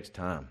 it takes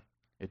time.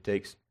 It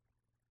takes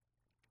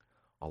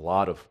a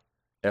lot of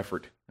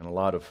effort and a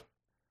lot of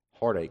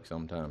heartache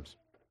sometimes.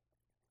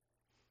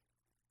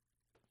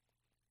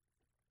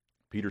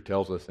 Peter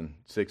tells us in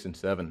 6 and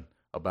 7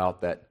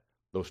 about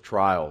those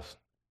trials,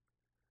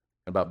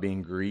 about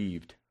being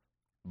grieved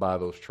by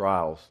those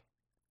trials.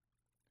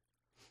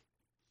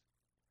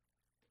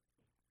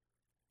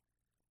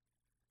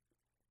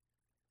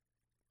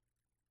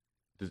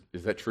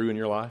 Is that true in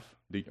your life?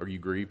 Are you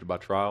grieved by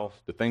trials?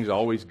 Do things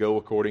always go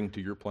according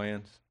to your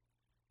plans?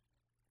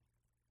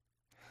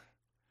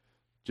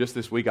 Just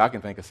this week, I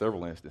can think of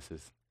several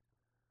instances.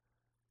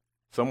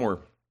 Some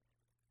were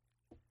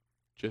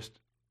just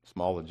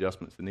small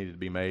adjustments that needed to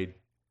be made,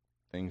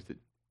 things that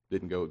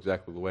didn't go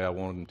exactly the way I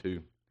wanted them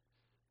to.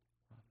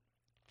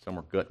 Some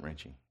were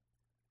gut-wrenching.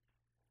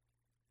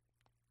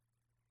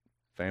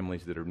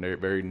 Families that are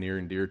very near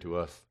and dear to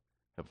us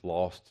have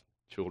lost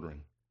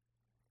children.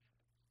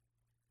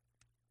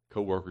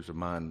 Co-workers of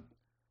mine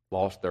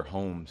lost their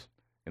homes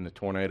in the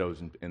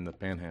tornadoes in the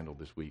Panhandle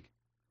this week.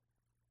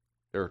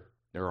 There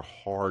are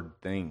hard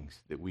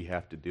things that we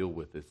have to deal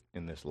with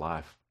in this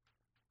life.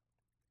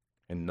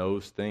 And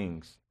those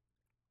things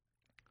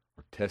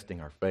are testing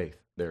our faith.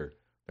 They're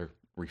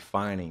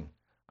refining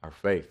our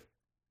faith.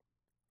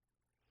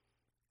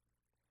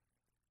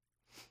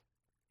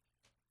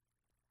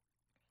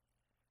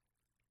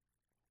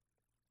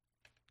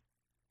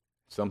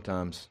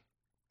 Sometimes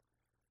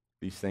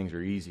these things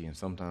are easy and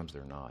sometimes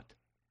they're not.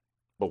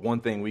 But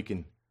one thing we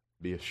can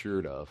be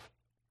assured of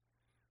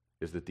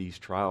is that these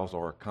trials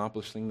are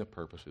accomplishing the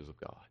purposes of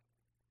God.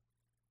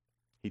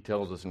 He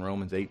tells us in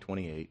Romans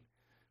 8:28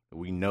 that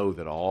we know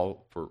that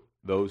for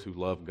those who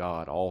love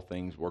God, all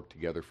things work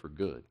together for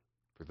good,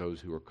 for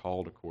those who are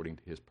called according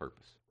to his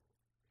purpose.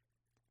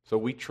 So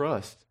we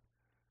trust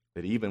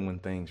that even when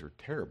things are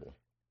terrible,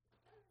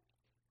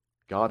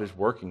 God is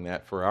working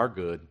that for our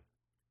good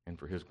and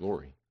for his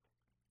glory.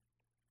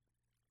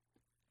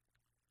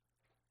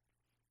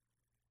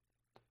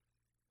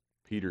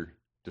 Peter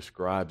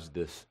describes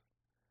this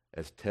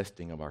as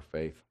testing of our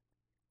faith.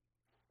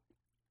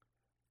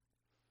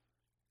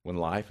 When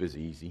life is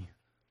easy,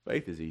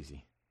 faith is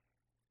easy.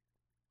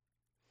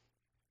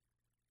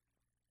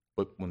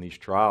 But when these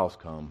trials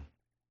come,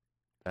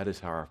 that is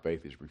how our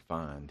faith is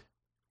refined.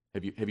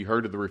 Have you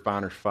heard of the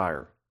refiner's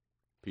fire?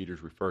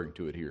 Peter's referring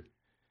to it here.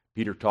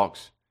 Peter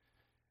talks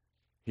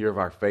here of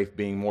our faith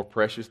being more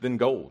precious than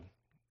gold.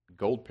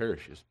 Gold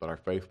perishes, but our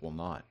faith will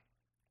not.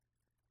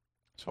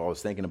 So I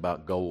was thinking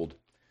about gold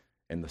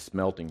and the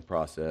smelting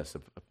process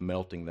of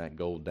melting that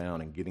gold down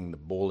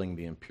and boiling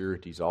the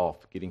impurities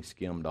off, getting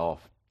skimmed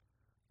off.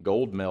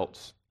 Gold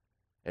melts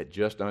at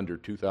just under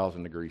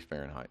 2,000 degrees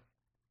Fahrenheit.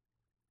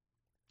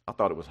 I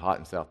thought it was hot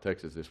in South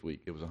Texas this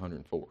week. It was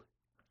 104.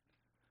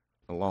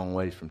 A long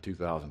ways from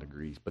 2,000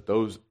 degrees. But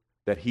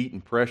that heat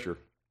and pressure,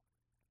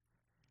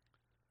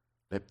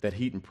 that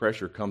heat and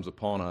pressure comes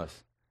upon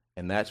us,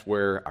 and that's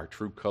where our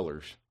true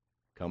colors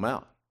come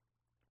out.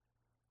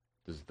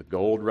 Does the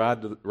gold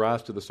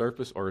rise to the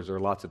surface, or is there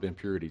lots of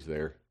impurities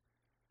there?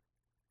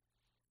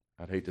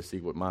 I'd hate to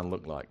see what mine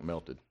looked like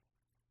melted.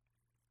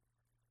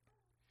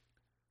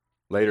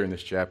 Later in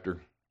this chapter,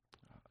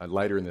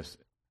 later in this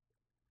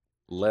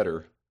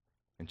letter,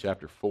 in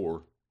chapter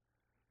 4,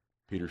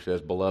 Peter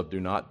says, "Beloved,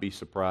 do not be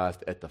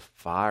surprised at the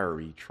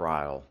fiery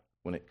trial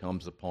when it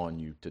comes upon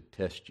you to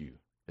test you,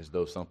 as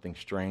though something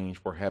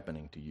strange were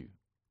happening to you.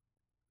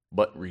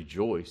 But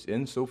rejoice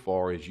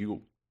insofar as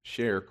you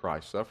share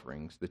Christ's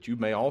sufferings, that you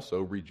may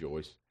also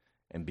rejoice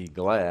and be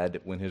glad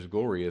when his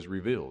glory is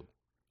revealed."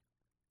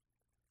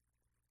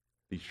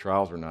 These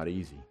trials are not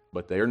easy,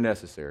 but they are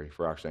necessary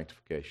for our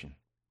sanctification.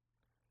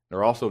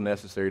 They're also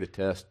necessary to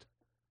test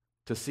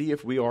to see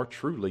if we are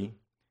truly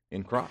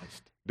in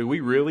Christ. Do we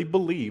really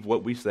believe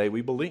what we say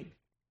we believe?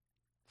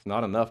 It's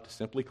not enough to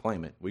simply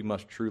claim it. We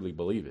must truly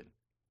believe it.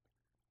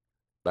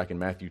 Back in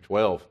Matthew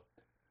 12,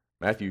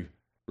 Matthew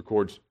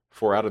records,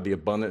 "For out of the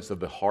abundance of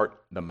the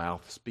heart, the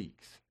mouth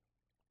speaks."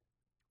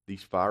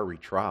 These fiery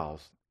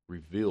trials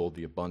reveal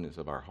the abundance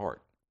of our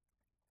heart.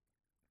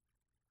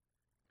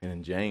 And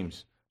in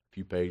James, a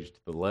few pages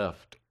to the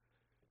left,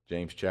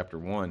 James chapter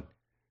 1,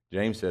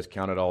 James says,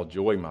 "Count it all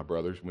joy, my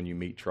brothers, when you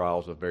meet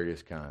trials of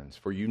various kinds.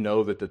 For you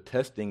know that the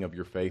testing of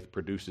your faith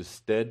produces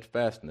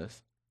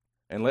steadfastness,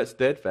 and let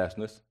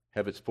steadfastness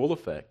have its full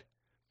effect,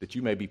 that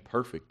you may be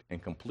perfect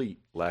and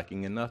complete,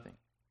 lacking in nothing."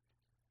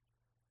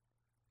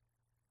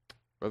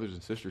 Brothers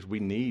and sisters, we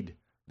need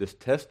this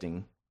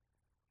testing.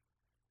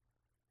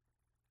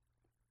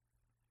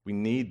 We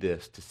need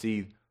this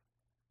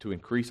to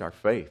increase our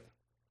faith.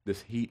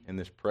 This heat and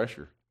this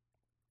pressure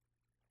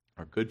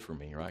are good for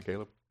me, right,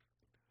 Caleb?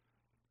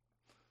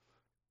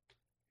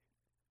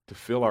 To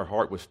fill our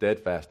heart with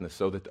steadfastness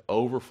so that the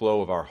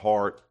overflow of our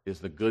heart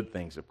is the good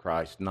things of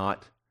Christ,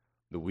 not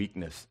the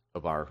weakness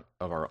of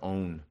our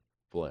own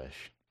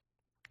flesh.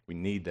 We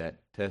need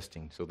that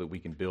testing so that we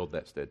can build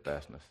that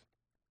steadfastness.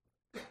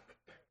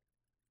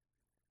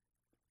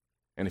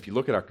 And if you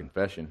look at our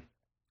confession,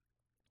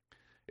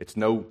 It's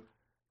no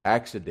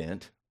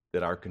accident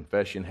that our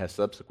confession has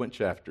subsequent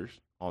chapters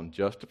on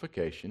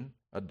justification,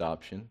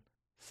 adoption,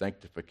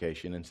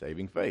 sanctification, and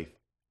saving faith.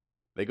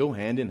 They go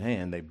hand in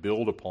hand. They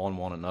build upon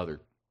one another.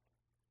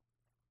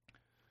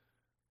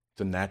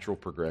 It's a natural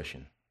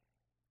progression.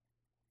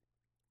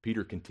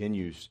 Peter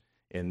continues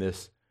in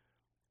this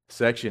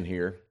section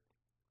here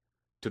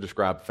to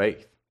describe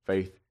faith.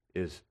 Faith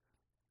is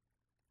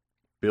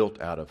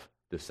built out of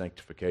this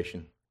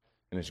sanctification,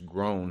 and it's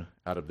grown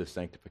out of this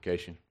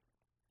sanctification.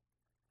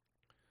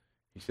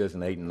 He says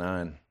in 8 and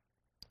 9,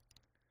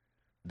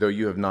 though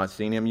you have not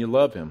seen him, you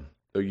love him.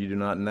 Though you do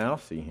not now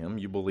see him,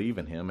 you believe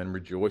in him and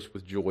rejoice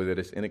with joy that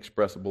is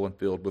inexpressible and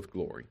filled with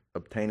glory,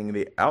 obtaining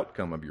the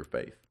outcome of your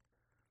faith,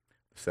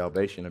 the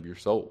salvation of your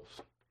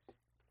souls.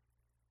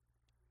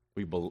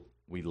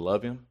 We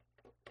love him.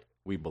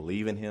 We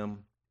believe in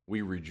him.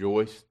 We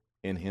rejoice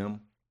in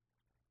him.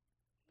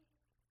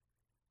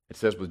 It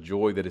says with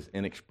joy that is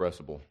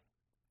inexpressible.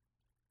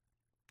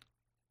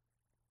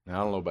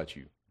 Now, I don't know about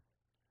you.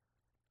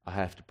 I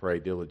have to pray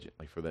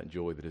diligently for that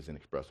joy that is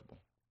inexpressible.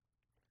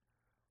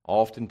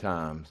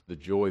 Oftentimes, the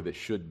joy that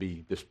should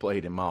be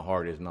displayed in my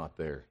heart is not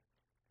there,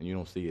 and you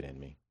don't see it in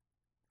me.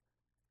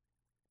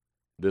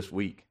 This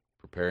week,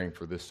 preparing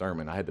for this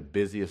sermon, I had the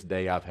busiest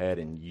day I've had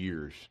in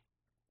years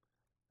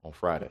on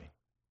Friday.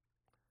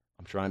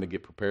 I'm trying to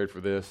get prepared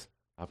for this.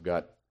 I've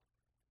got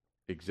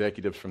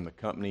executives from the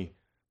company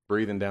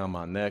breathing down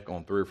my neck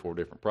on 3 or 4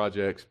 different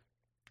projects,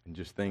 and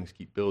just things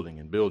keep building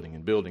and building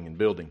and building and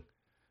building.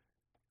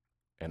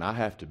 And I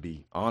have to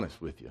be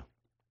honest with you.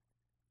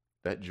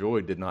 That joy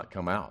did not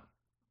come out.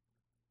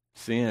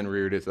 Sin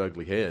reared its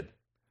ugly head.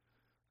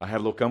 I had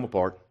a little come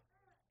apart.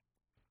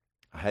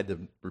 I had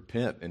to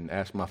repent and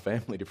ask my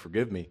family to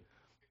forgive me.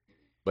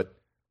 But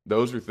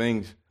those are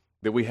things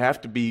that we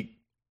have to be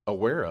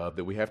aware of,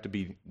 that we have to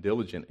be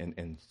diligent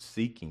and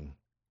seeking,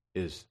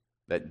 is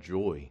that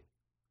joy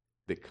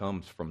that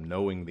comes from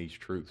knowing these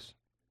truths.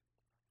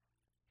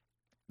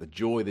 The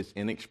joy that's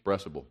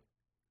inexpressible.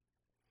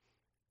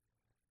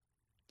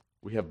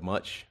 We have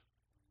much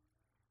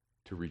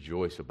to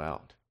rejoice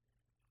about.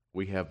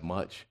 We have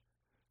much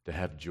to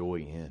have joy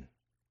in.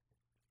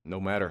 No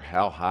matter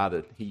how high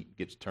the heat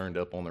gets turned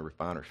up on the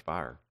refiner's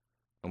fire,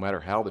 no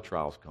matter how the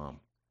trials come,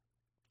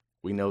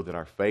 we know that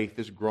our faith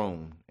is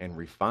grown and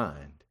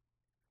refined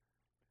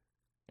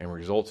and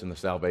results in the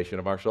salvation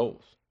of our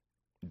souls.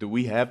 Do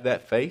we have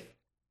that faith?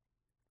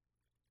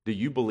 Do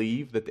you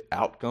believe that the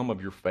outcome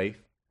of your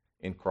faith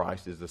in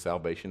Christ is the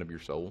salvation of your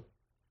soul?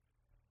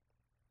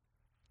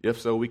 If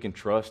so, we can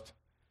trust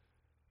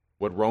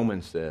what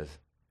Romans says,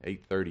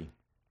 8:30.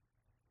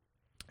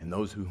 And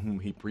those whom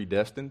he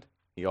predestined,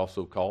 he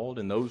also called.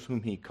 And those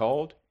whom he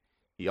called,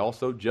 he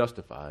also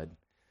justified.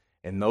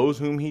 And those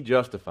whom he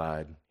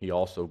justified, he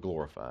also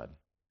glorified.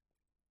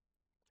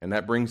 And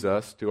that brings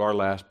us to our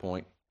last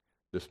point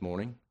this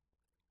morning.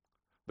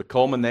 The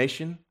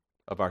culmination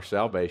of our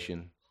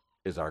salvation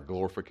is our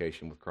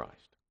glorification with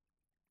Christ.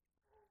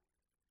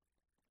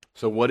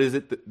 So what is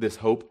it, this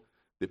hope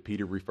that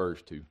Peter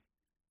refers to?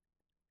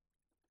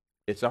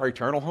 It's our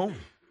eternal home.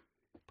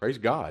 Praise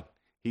God.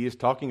 He is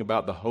talking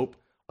about the hope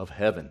of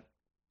heaven.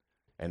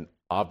 And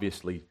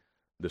obviously,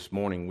 this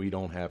morning we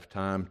don't have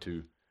time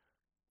to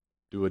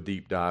do a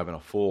deep dive and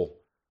a full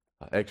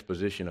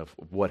exposition of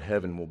what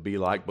heaven will be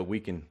like, but we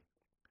can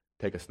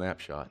take a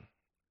snapshot.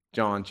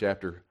 John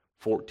chapter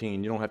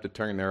 14. You don't have to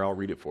turn there. I'll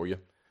read it for you.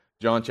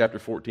 John chapter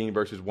 14,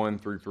 verses 1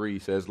 through 3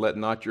 says, "Let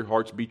not your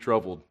hearts be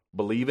troubled.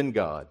 Believe in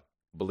God.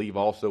 Believe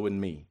also in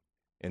me.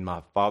 In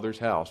my Father's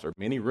house are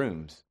many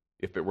rooms.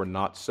 If it were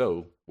not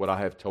so, would I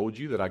have told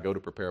you that I go to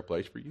prepare a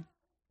place for you?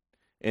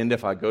 And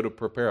if I go to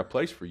prepare a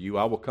place for you,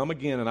 I will come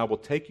again and I will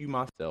take you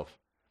myself,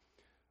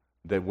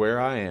 that where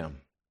I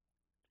am,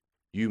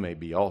 you may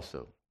be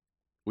also."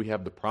 We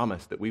have the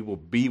promise that we will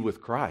be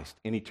with Christ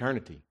in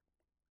eternity.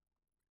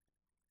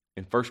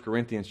 In 1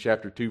 Corinthians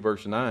chapter 2,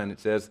 verse 9, it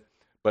says,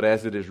 "But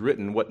as it is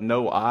written, what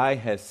no eye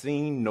has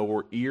seen,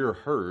 nor ear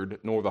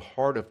heard, nor the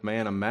heart of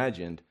man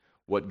imagined,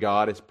 what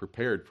God has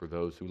prepared for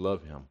those who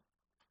love him."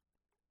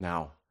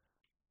 Now,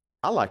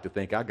 I like to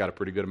think I got a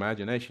pretty good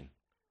imagination.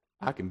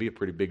 I can be a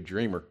pretty big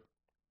dreamer.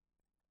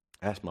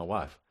 Ask my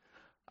wife.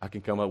 I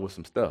can come up with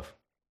some stuff.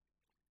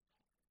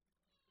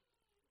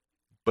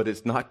 But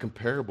it's not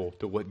comparable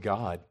to what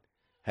God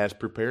has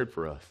prepared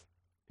for us.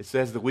 It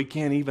says that we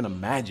can't even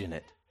imagine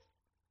it.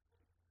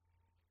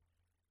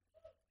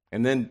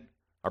 And then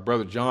our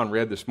brother John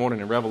read this morning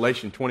in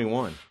Revelation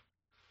 21,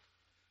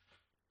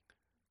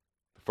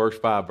 the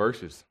first 5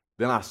 verses.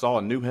 "Then I saw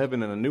a new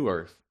heaven and a new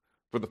earth.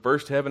 For the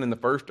first heaven and the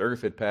first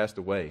earth had passed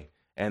away,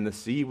 and the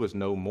sea was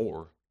no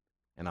more.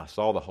 And I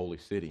saw the holy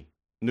city,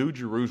 New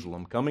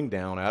Jerusalem, coming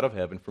down out of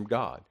heaven from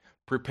God,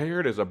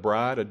 prepared as a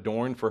bride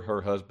adorned for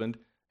her husband.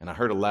 And I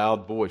heard a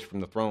loud voice from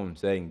the throne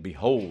saying,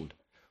 'Behold,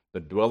 the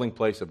dwelling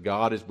place of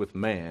God is with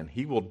man.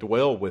 He will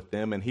dwell with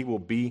them, and he will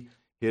be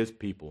his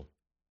people.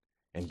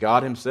 And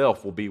God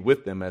himself will be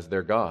with them as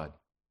their God.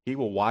 He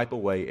will wipe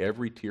away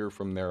every tear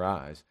from their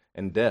eyes,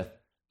 and death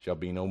shall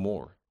be no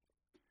more.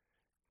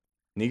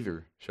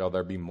 neither shall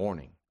there be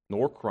mourning,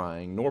 nor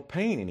crying, nor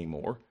pain any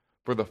more,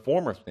 for the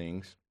former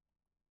things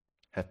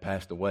have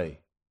passed away.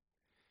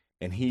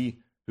 And he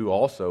who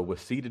also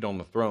was seated on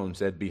the throne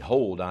said,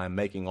 Behold, I am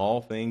making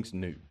all things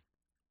new.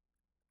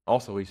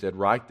 Also he said,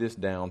 Write this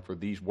down, for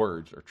these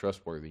words are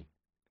trustworthy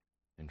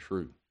and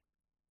true.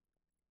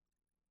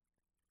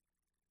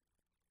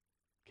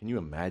 Can you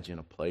imagine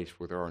a place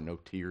where there are no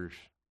tears,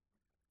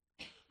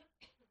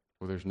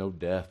 where there's no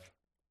death,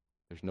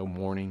 there's no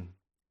mourning,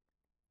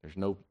 there's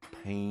no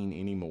pain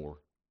anymore?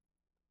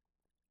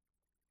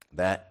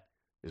 That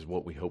is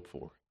what we hope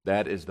for.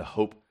 That is the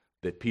hope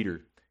that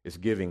Peter is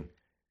giving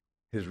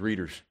his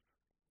readers,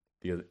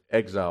 the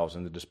exiles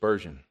and the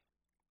dispersion.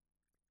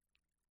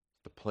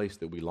 The place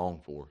that we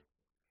long for.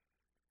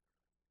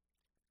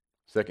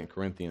 2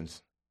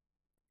 Corinthians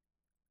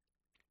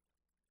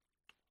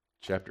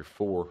chapter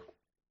 4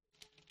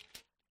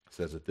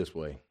 says it this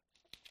way.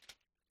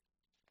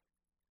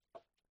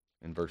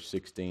 In verse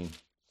 16.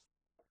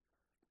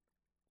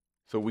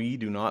 So we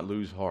do not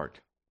lose heart.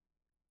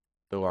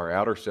 Though our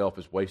outer self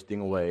is wasting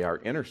away, our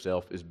inner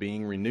self is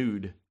being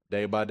renewed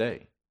day by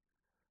day.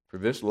 For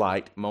this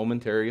light,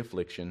 momentary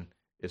affliction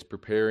is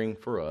preparing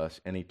for us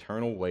an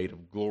eternal weight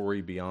of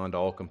glory beyond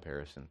all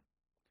comparison,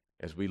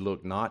 as we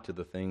look not to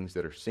the things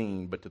that are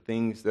seen, but to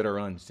things that are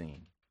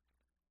unseen.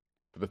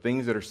 For the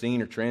things that are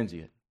seen are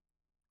transient,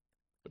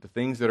 but the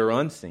things that are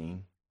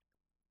unseen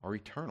are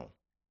eternal.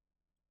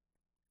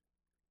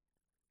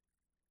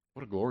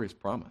 What a glorious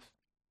promise.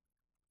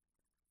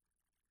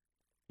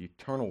 The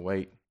eternal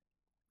weight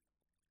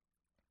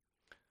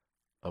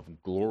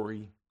of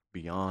glory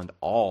beyond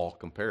all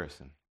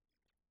comparison.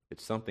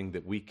 It's something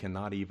that we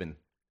cannot even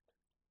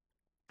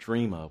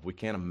dream of. We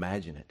can't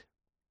imagine it.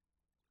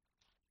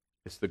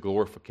 It's the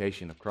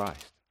glorification of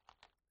Christ.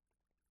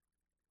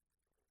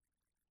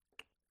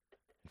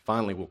 And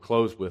finally, we'll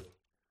close with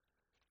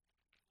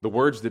the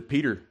words that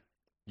Peter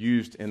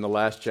used in the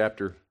last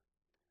chapter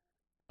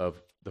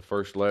of the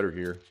first letter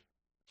here.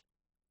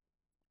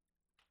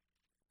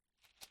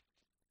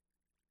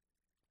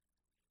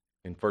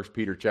 In 1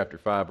 Peter chapter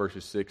 5,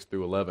 verses 6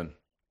 through 11.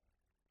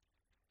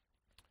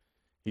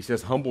 He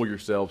says, Humble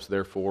yourselves,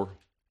 therefore,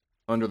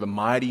 under the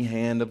mighty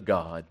hand of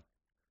God,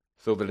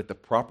 so that at the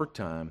proper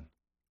time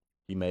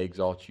he may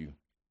exalt you,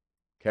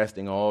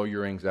 casting all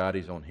your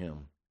anxieties on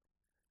him,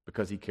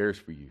 because he cares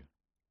for you.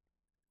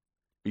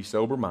 Be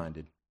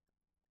sober-minded,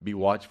 be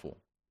watchful.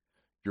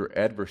 Your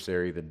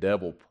adversary, the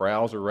devil,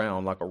 prowls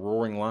around like a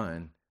roaring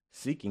lion,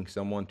 seeking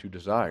someone to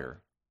desire.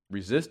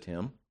 Resist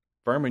him,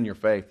 firm in your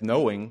faith,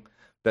 knowing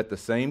that the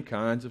same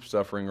kinds of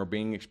suffering are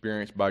being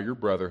experienced by your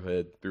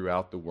brotherhood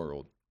throughout the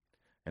world.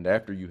 And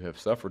after you have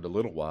suffered a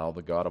little while,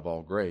 the God of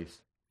all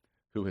grace,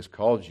 who has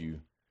called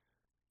you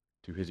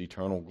to his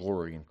eternal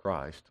glory in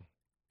Christ,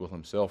 will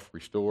himself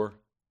restore,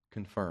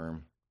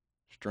 confirm,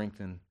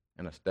 strengthen,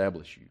 and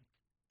establish you.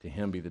 To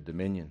him be the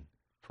dominion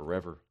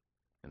forever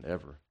and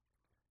ever.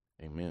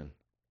 Amen.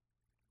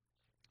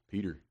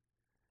 Peter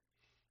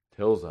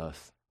tells the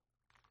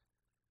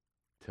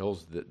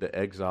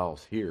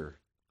exiles here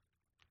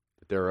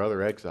that there are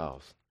other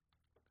exiles.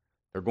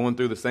 They're going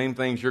through the same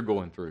things you're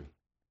going through.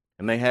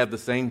 And they have the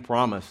same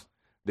promise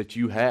that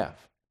you have.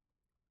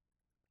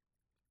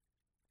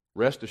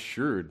 Rest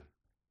assured,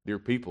 dear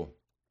people,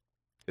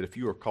 that if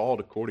you are called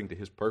according to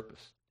his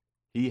purpose,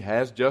 he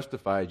has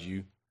justified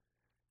you.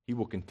 He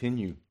will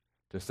continue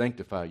to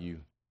sanctify you.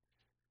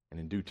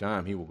 And in due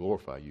time, he will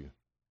glorify you.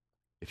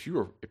 If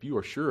you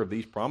are sure of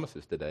these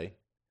promises today,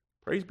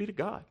 praise be to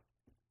God.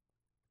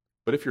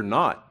 But if you're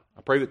not,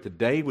 I pray that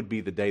today would be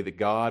the day that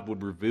God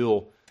would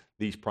reveal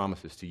these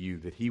promises to you,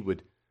 that he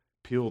would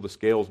peel the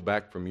scales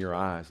back from your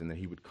eyes, and that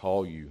he would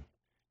call you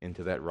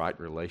into that right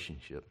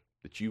relationship,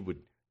 that you would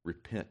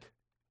repent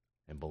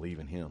and believe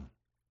in him.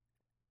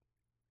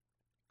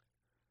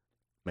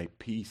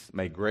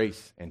 May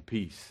grace and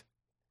peace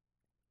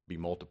be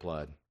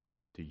multiplied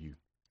to you.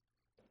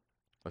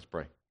 Let's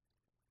pray.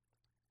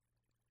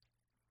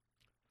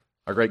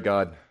 Our great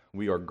God,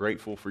 we are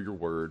grateful for your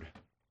word.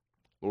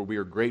 Lord, we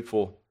are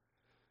grateful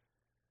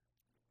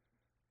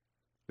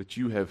that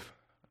you have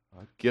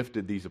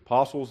gifted these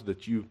apostles,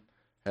 that you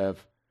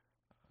have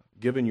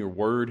given your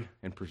word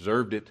and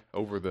preserved it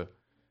over the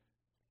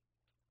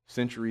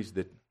centuries,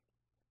 that,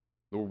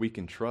 Lord, we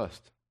can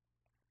trust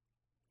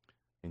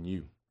in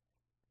you.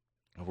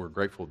 And we're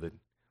grateful that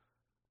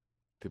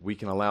we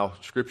can allow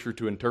Scripture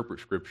to interpret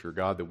Scripture,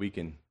 God, that we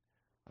can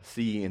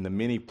see in the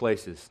many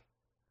places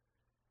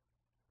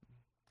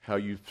how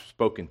you've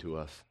spoken to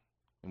us.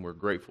 And we're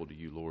grateful to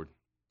you, Lord.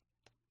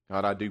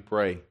 God, I do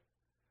pray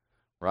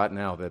right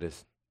now that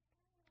as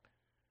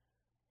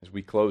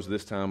we close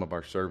this time of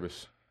our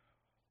service,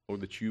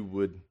 Lord, that you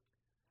would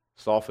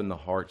soften the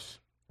hearts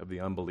of the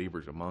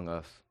unbelievers among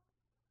us.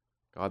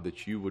 God,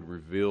 that you would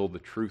reveal the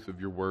truth of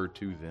your word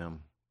to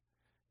them,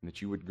 and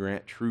that you would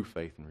grant true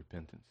faith and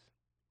repentance.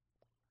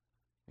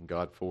 And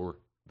God, for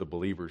the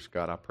believers,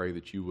 God, I pray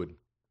that you would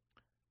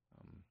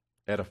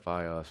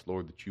edify us,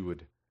 Lord, that you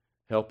would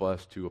help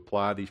us to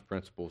apply these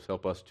principles,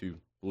 help us to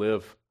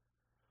live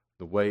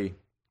the way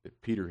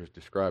that Peter has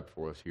described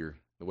for us here,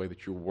 the way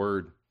that your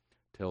word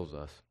tells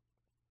us.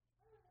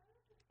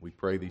 We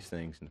pray these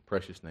things in the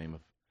precious name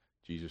of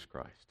Jesus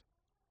Christ.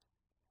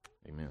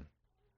 Amen.